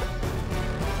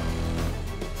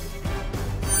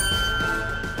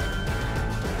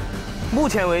目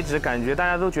前为止，感觉大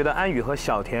家都觉得安宇和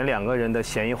小田2个人的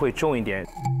嫌疑会重一点。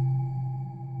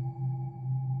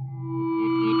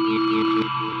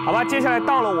好吧，接下来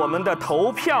到了我们的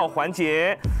投票环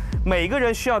节，每个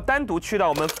人需要单独去到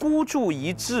我们孤注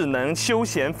一掷能休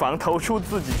闲房，投出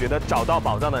自己觉得找到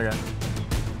宝藏的人。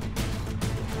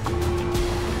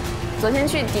昨天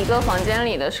去迪哥房间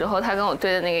里的时候，他跟我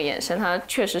对的那个眼神，他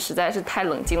确实实在是太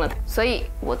冷静了，所以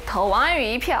我投王安宇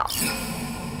1票。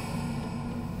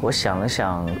我想了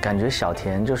想，感觉小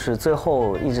田就是最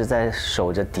后一直在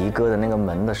守着迪哥的那个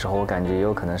门的时候，我感觉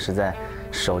有可能是在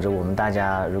守着我们大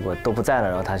家如果都不在了，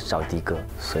然后他去找迪哥，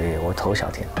所以我投小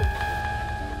田。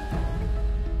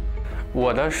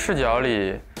我的视角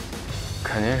里，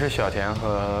肯定是小田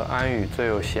和安宇最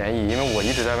有嫌疑，因为我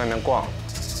一直在外面逛。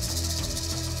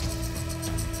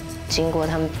经过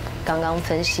他们刚刚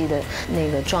分析的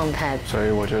那个状态，所以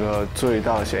我觉得最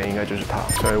大的嫌疑应该就是他，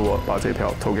所以我把这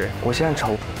票投给。我现在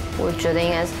投，我觉得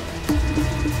应该是。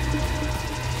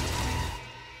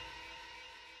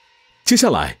接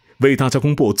下来为大家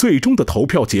公布最终的投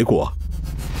票结果。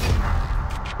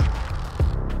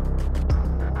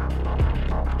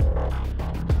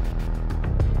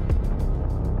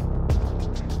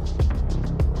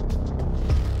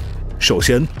首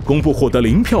先公布获得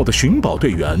0票的寻宝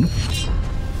队员：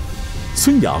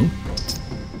孙杨、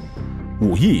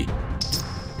武艺、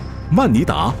曼尼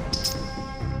达、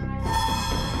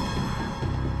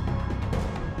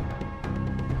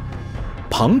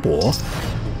庞博。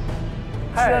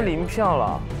居然0票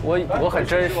了，我很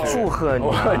真实，祝贺你，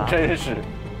我很真实，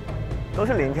都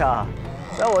是0票啊。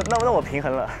那我平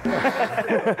衡了，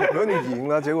没有你赢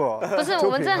了，结果不是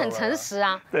我们这很诚实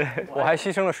啊。对，我还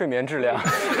牺牲了睡眠质量。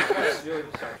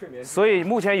所以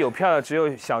目前有票的只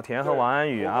有小田和王安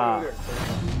宇啊。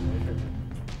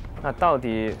那到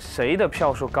底谁的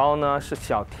票数高呢？是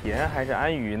小田还是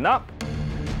安宇呢？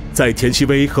在田曦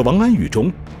薇和王安宇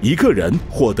中，一个人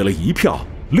获得了1票，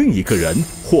另一个人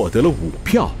获得了5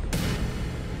票。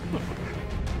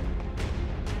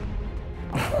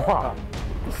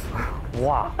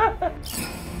哇！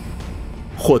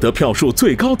获得票数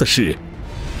最高的是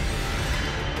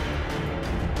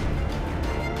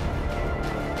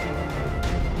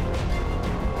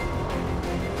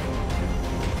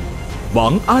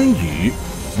王安宇。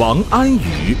王安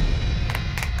宇。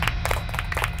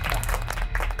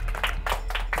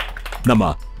那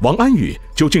么，王安宇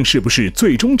究竟是不是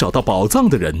最终找到宝藏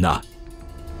的人呢？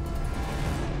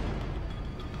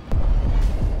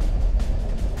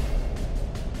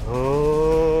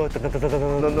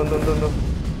噔。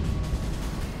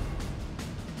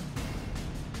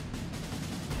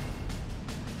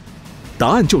答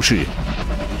案就是。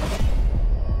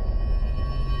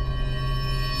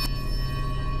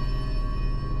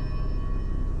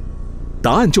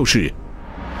答案就是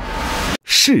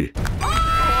是。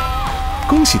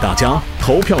恭喜大家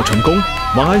投票成功，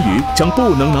王安宇将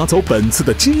不能拿走本次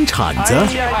的金铲子。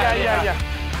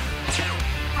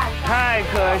太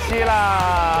可惜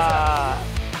啦！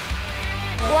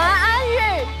王安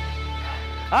宇，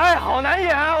哎，好难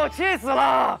演啊，我气死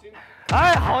了！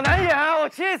哎，好难演啊，我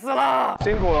气死了！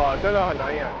辛苦了，真的很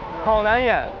难演，好难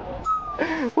演，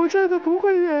我真的不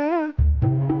会演。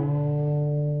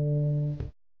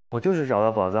我就是找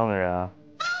到宝藏的人啊！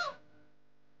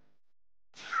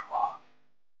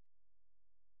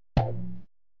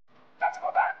那怎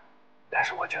么办？但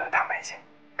是我觉得他们已经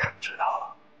知道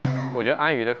了。我觉得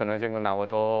安宇的可能性更大，我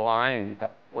投王安宇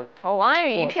的。我投王安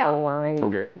宇1票。王安宇。投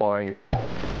给王安宇。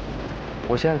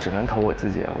我现在只能投我自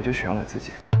己了，我就选我自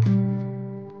己。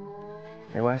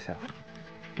没关系啊，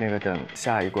那个等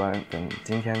下一关，等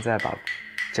今天再把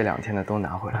这2天的都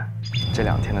拿回来，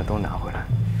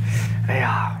哎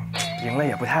呀，赢了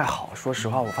也不太好。说实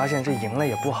话，我发现这赢了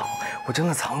也不好，我真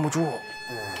的藏不住。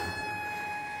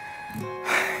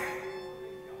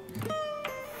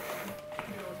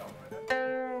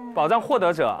宝藏获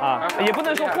得者啊，也不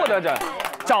能说获得者，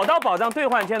找到宝藏兑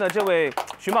换签的这位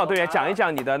寻宝队员，讲一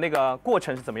讲你的那个过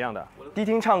程是怎么样的？迪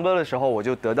厅唱歌的时候，我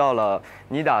就得到了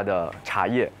妮达的茶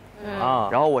叶。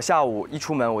然后我下午一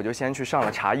出门，我就先去上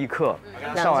了茶艺课，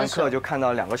上完课就看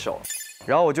到2个手，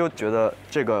然后我就觉得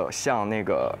这个像那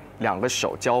个2个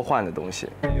手交换的东西。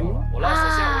我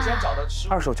先找到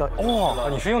2手交哦，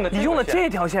你用的这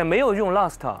条线，没有用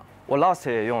Lost。我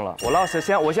Lost 也用了，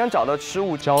我先找到失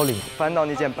物招领，翻到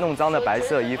那件弄脏的白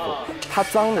色衣服，它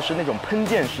脏的是那种喷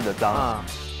溅式的脏。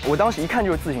我当时一看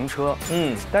就是自行车，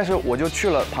但是我就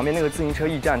去了旁边那个自行车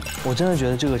驿站，我真的觉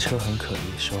得这个车很可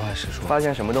疑，实话实说。发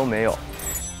现什么都没有，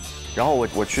然后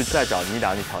我去再找妮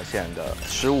达那条线的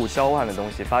失物交换的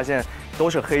东西，发现都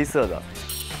是黑色的。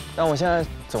但我现在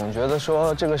总觉得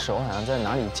说这个手好像在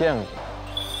哪里见过，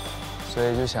所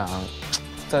以就想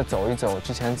再走一走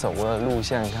之前走过的路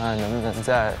线，看看能不能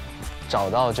再找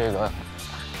到这个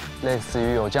类似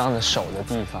于有这样的手的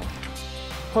地方。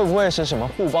会不会是什么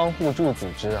互帮互助组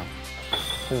织啊？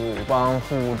互帮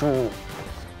互助，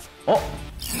哦，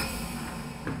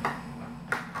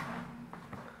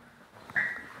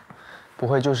不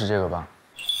会就是这个吧？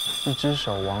一只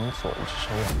手往左，一只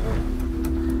手往右。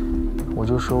我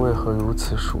就说为何如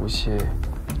此熟悉？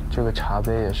这个茶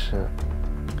杯也是，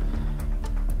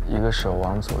一个手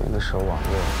往左，一个手往右。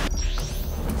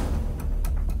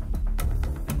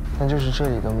但就是这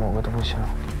里的某个东西啊。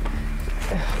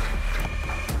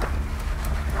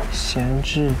闲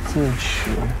置自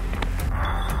取，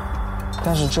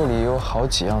但是这里有好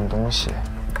几样东西。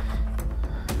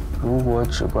如果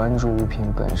只关注物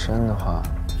品本身的话，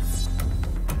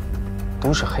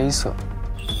都是黑色。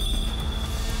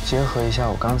结合一下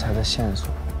我刚才的线索，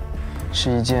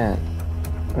是一件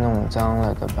弄脏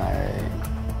了的白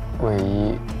卫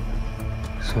衣，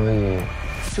所以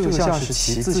这个像是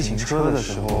骑自行车的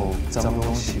时候脏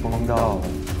东西崩到了，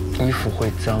衣服会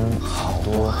脏，好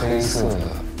多黑色的。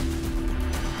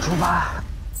出发！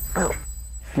哎呦，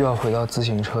又要回到自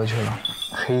行车去了，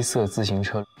黑色自行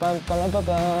车。梆梆啦梆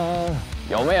梆，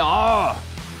有没有？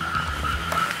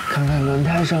看看轮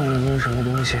胎上有没有什么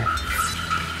东西。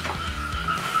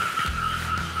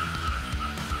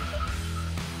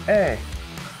哎，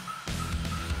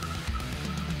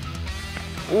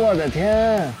我的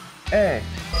天！哎。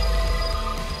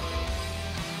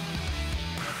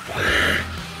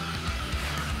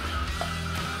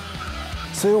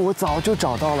所以我早就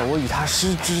找到了，我与他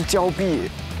失之交臂。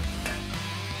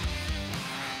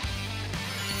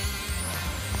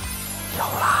有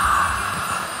啦！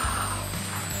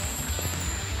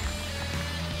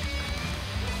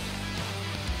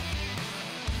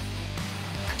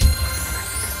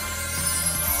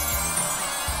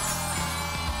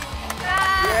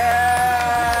太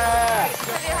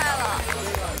厉害了！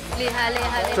厉害厉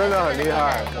害！真的很厉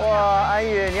害！哇，安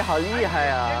宇你好厉害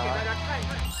啊！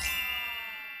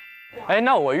哎，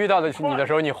那我遇到的是你的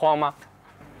时候，你慌吗？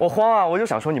我慌啊！我就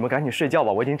想说你们赶紧睡觉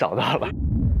吧，我已经找到了。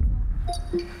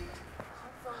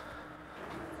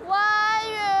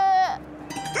万宇，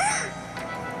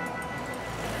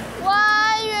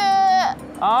万宇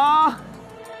啊！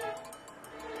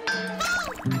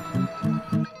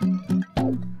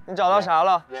你找到啥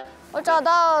了？我找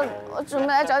到，我准备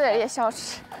来找点夜宵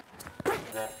吃。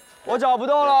我找不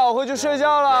动了，我回去睡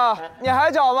觉了。你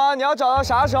还找吗？你要找到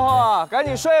啥时候啊？赶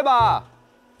紧睡吧。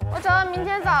我找到明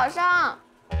天早上。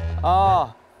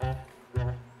啊。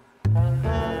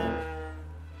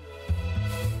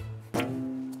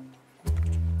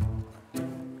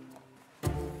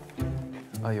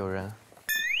啊，有人。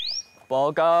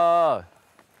报告。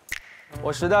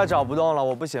我实在找不动了，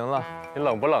我不行了。你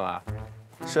冷不冷啊？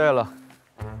睡了。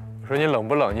我说你冷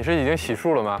不冷？你是已经洗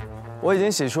漱了吗？我已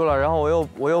经洗漱了，然后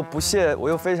我又不懈，我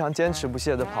又非常坚持不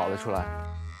懈地跑了出来。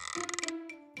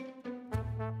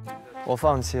我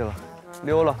放弃了，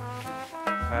溜了，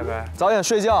拜拜。早点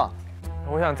睡觉。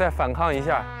我想再反抗一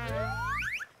下。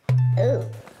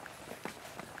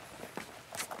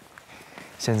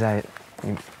现在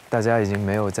大家已经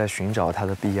没有再寻找他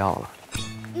的必要了。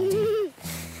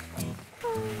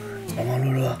忙忙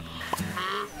碌碌，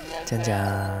江江，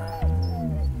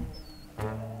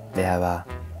厉害吧？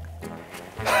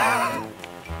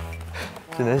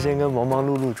只能先跟忙忙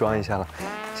碌碌装一下了。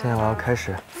现在我要开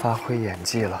始发挥演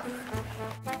技了。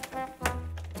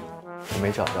我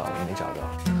没找到，我没找到，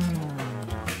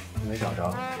我没找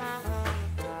着。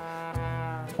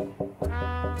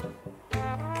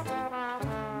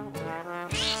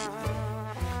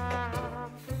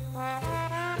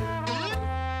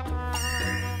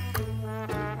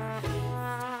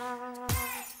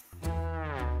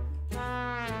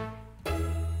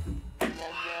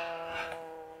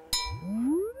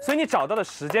所以你找到的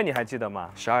时间你还记得吗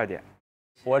？12点。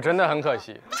我真的很可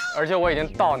惜，而且我已经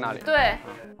到那里。对，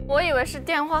我以为是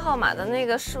电话号码的那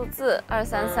个数字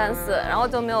2334，然后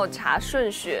就没有查顺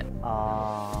序。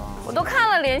我都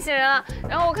看了联系人了，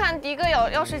然后我看迪哥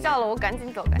要睡觉了，我赶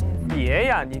紧走，赶紧走。别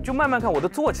呀，你就慢慢看，我都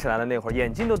坐起来了，那会儿眼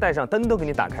睛都戴上，灯都给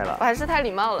你打开了。我还是太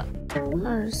礼貌了。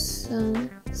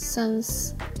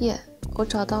2334，耶，我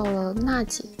找到了娜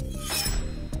姐。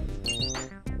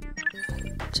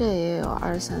这也有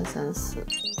2334，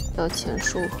姚钱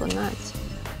树和娜姐。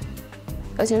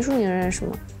姚钱树你认识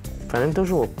吗？反正都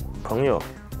是我朋友。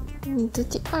你的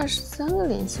第23个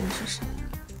联系人是谁？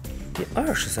第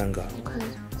23个？我看一下。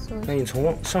那你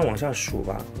从上往下数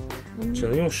吧，只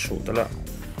能用数的了。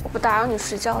我不打扰你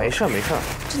睡觉了。没事没事。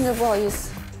真的不好意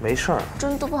思。没事。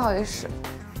真的不好意思。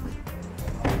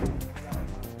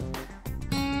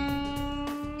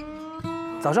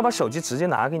早上把手机直接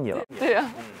拿给你了。对呀。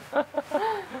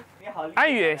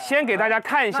安宇，先给大家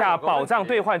看一下宝藏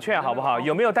兑换券好不好？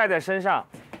有没有带在身上？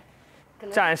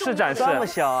展示展示。这么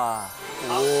小啊！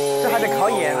这还得考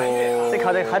演，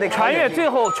还得传阅，最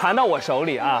后传到我手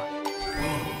里啊。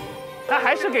那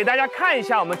还是给大家看一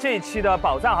下我们这一期的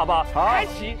宝藏好不好？好，开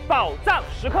启宝藏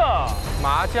时刻。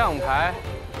麻将牌。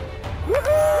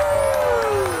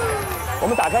我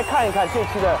们打开看一看这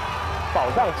期的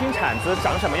宝藏金铲子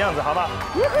长什么样子，好不好？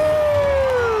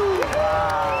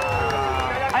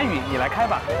安宇，你来开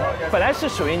吧，本来是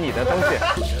属于你的东西，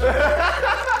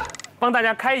帮大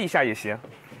家开一下也行。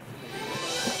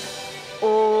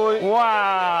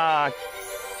哇！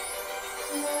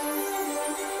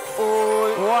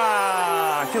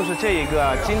哇，就是这一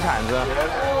个金铲子。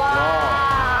哇，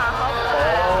好可爱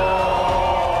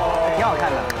哦，挺好看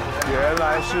的。原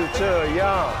来是这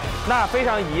样。那非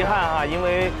常遗憾啊，因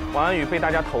为王安宇被大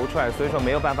家投出来，所以说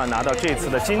没有办法拿到这次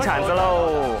的金铲子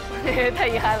喽。太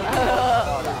遗憾了。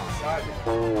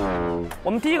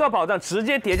我们第一个宝藏直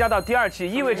接叠加到第2期，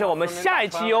意味着我们下一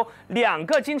期有2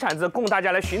个金铲子供大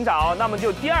家来寻找。那么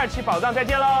就第2期宝藏再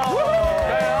见喽！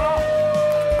加油！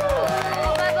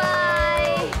拜拜！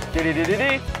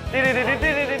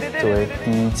作为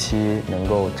第1期能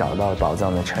够找到宝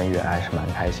藏的成员，还是蛮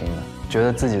开心的。觉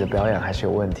得自己的表演还是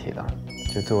有问题的，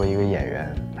就作为一个演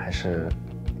员，还是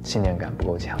信念感不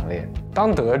够强烈。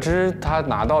当得知他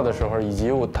拿到的时候，以及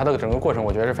他的整个过程，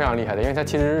我觉得是非常厉害的，因为他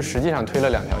其实实际上推了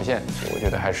2条线，我觉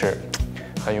得还是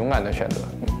很勇敢的选择。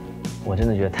我真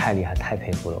的觉得太厉害，太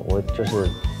佩服了。我就是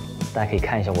大家可以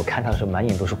看一下，我看他的时候满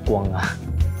眼都是光啊！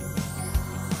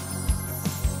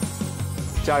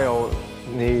加油，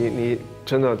你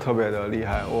真的特别的厉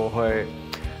害，我会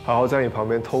好好在你旁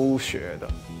边偷学的。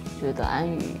觉得安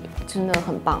宇真的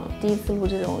很棒，第1次录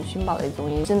这种寻宝类综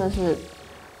艺，真的是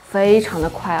非常的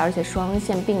快，而且双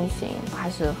线并行，还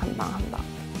是很棒很棒。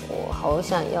我好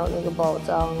想要那个宝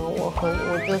藏，我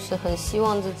就是很希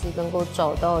望自己能够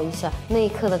找到一下那一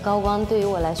刻的高光，对于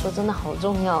我来说真的好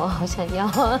重要，好想要，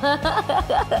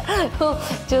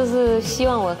就是希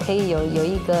望我可以有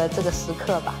一个这个时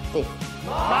刻吧，对。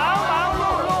忙忙碌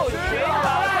碌寻宝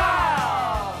藏。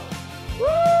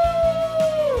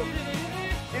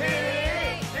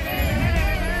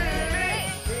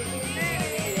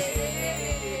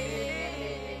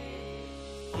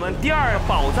我们第2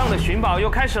宝藏的寻宝又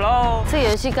开始喽！这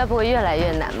游戏该不会越来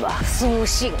越难吧？苏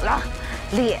醒了，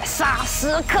猎杀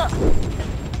时刻。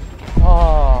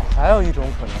哦，还有一种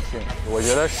可能性，我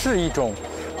觉得是一种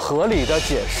合理的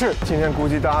解释。今天估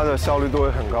计大家的效率都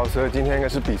会很高，所以今天应该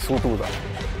是比速度的。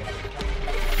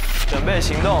准备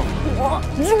行动。我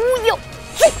如有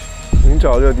罪。已经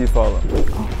找到这个地方了。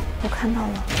哦，我看到了。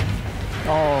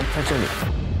哦，在这里。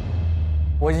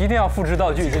我一定要复制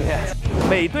道具，今天。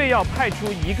每队要派出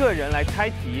1个人来猜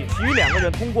题，其余2个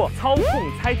人通过操控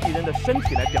猜题人的身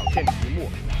体来表现题目。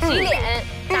洗脸、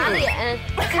打脸、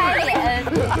开脸。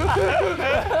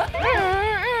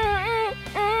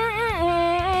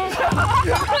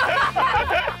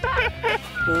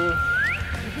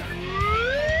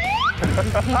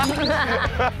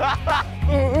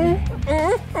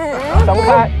想不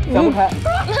开，想不开。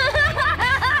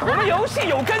我们游戏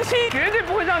有更新，绝对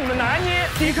不会让你们拿捏。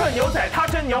迪克牛仔他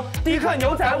真牛，迪克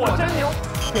牛仔我真牛。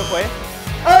请回。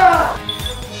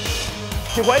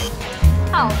请回。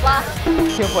好吧。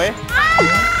请回。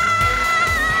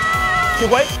请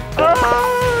回。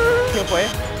请回。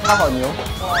他好牛。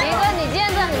迪哥，你今天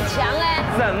真的很强哎。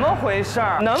怎么回事？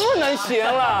能不能行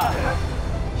了？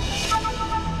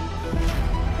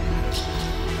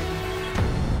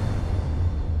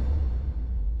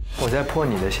我在破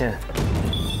你的线，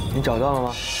你找到了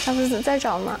吗？他不是在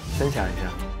找吗？分享一下。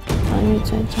安宇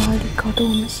在家里，搞得我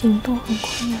们行动很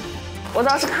困难。我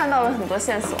倒是看到了很多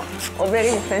线索，我不也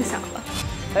跟你分享了。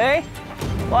哎，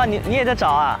哇，你也在找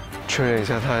啊？确认一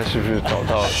下他是不是找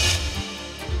到了。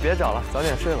别找了，早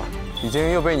点睡吧。已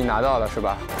经又被你拿到了是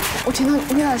吧？我听到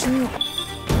你俩声音。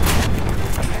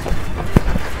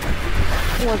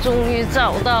我终于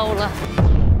找到了。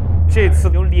这次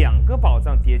有2个宝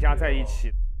藏叠加在一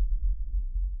起。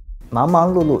忙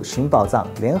忙碌碌寻宝藏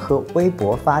联合微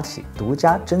博发起独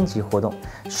家征集活动，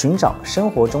寻找生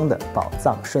活中的宝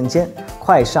藏瞬间。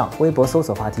快上微博搜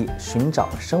索话题“寻找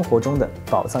生活中的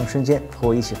宝藏瞬间”，和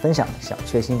我一起分享小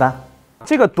确幸吧。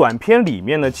这个短片里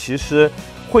面呢，其实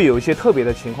会有一些特别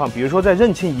的情况，比如说在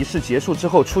认亲仪式结束之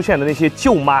后出现的那些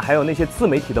舅妈，还有那些自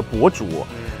媒体的博主，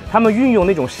他们运用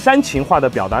那种煽情化的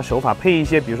表达手法，配一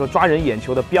些比如说抓人眼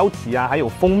球的标题啊，还有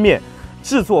封面。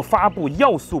制作发布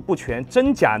要素不全、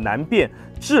真假难辨、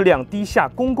质量低下、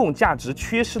公共价值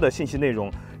缺失的信息内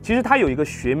容，其实它有一个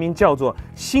学名叫做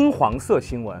新黄色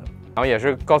新闻。然后也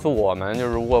是告诉我们，就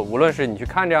是如果无论是你去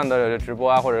看这样的直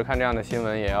播啊，或者看这样的新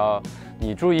闻，也要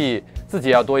你注意自己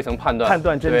要多一层判断，判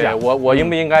断真假。我应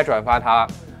不应该转发它，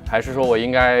还是说我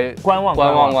应该观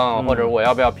望，或者我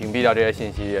要不要屏蔽掉这些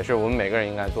信息，也是我们每个人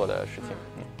应该做的事情。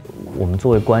我们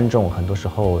作为观众，很多时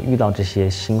候遇到这些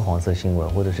新黄色新闻，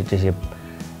或者是这些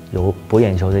有博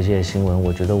眼球的这些新闻，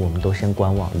我觉得我们都先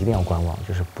观望，一定要观望，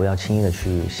就是不要轻易的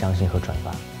去相信和转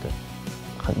发。对，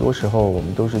很多时候我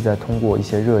们都是在通过一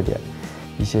些热点、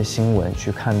一些新闻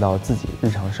去看到自己日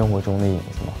常生活中的影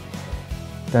子嘛。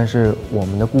但是我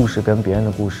们的故事跟别人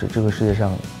的故事，这个世界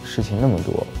上事情那么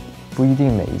多，不一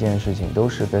定每一件事情都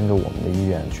是跟着我们的意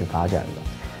愿去发展的。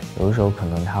有的时候可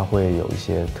能它会有一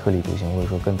些特立独行，或者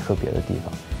说更特别的地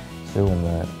方，所以我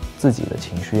们自己的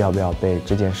情绪要不要被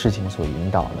这件事情所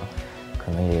引导呢？可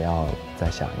能也要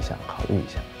再想一想，考虑一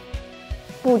下。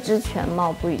不知全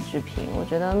貌，不予置评。我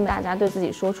觉得大家对自己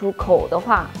说出口的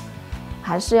话，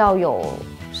还是要有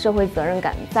社会责任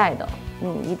感在的。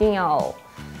一定要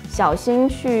小心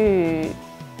去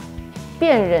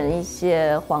辨认一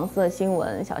些黄色新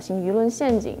闻，小心舆论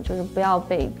陷阱，就是不要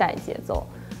被带节奏。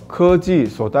科技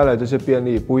所带来这些便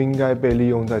利不应该被利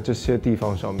用在这些地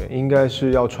方上面，应该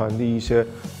是要传递一些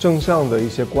正向的一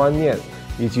些观念，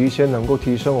以及一些能够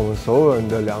提升我们所有人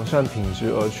的良善品质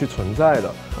而去存在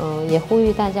的。也呼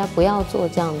吁大家不要做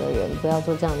这样的人，不要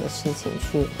做这样的事情，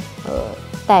去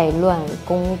带乱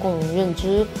公共认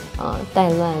知带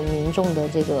乱民众的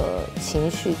这个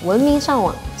情绪，文明上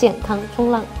网，健康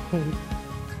冲浪。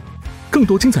更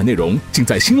多精彩内容尽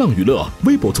在新浪娱乐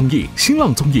微博综艺、新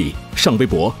浪综艺。上微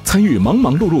博参与忙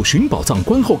忙碌碌寻宝藏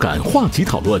观后感话题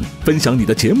讨论，分享你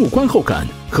的节目观后感，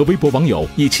和微博网友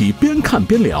一起边看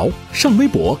边聊。上微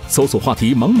博搜索话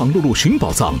题忙忙碌碌寻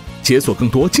宝藏，解锁更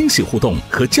多惊喜互动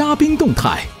和嘉宾动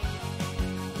态。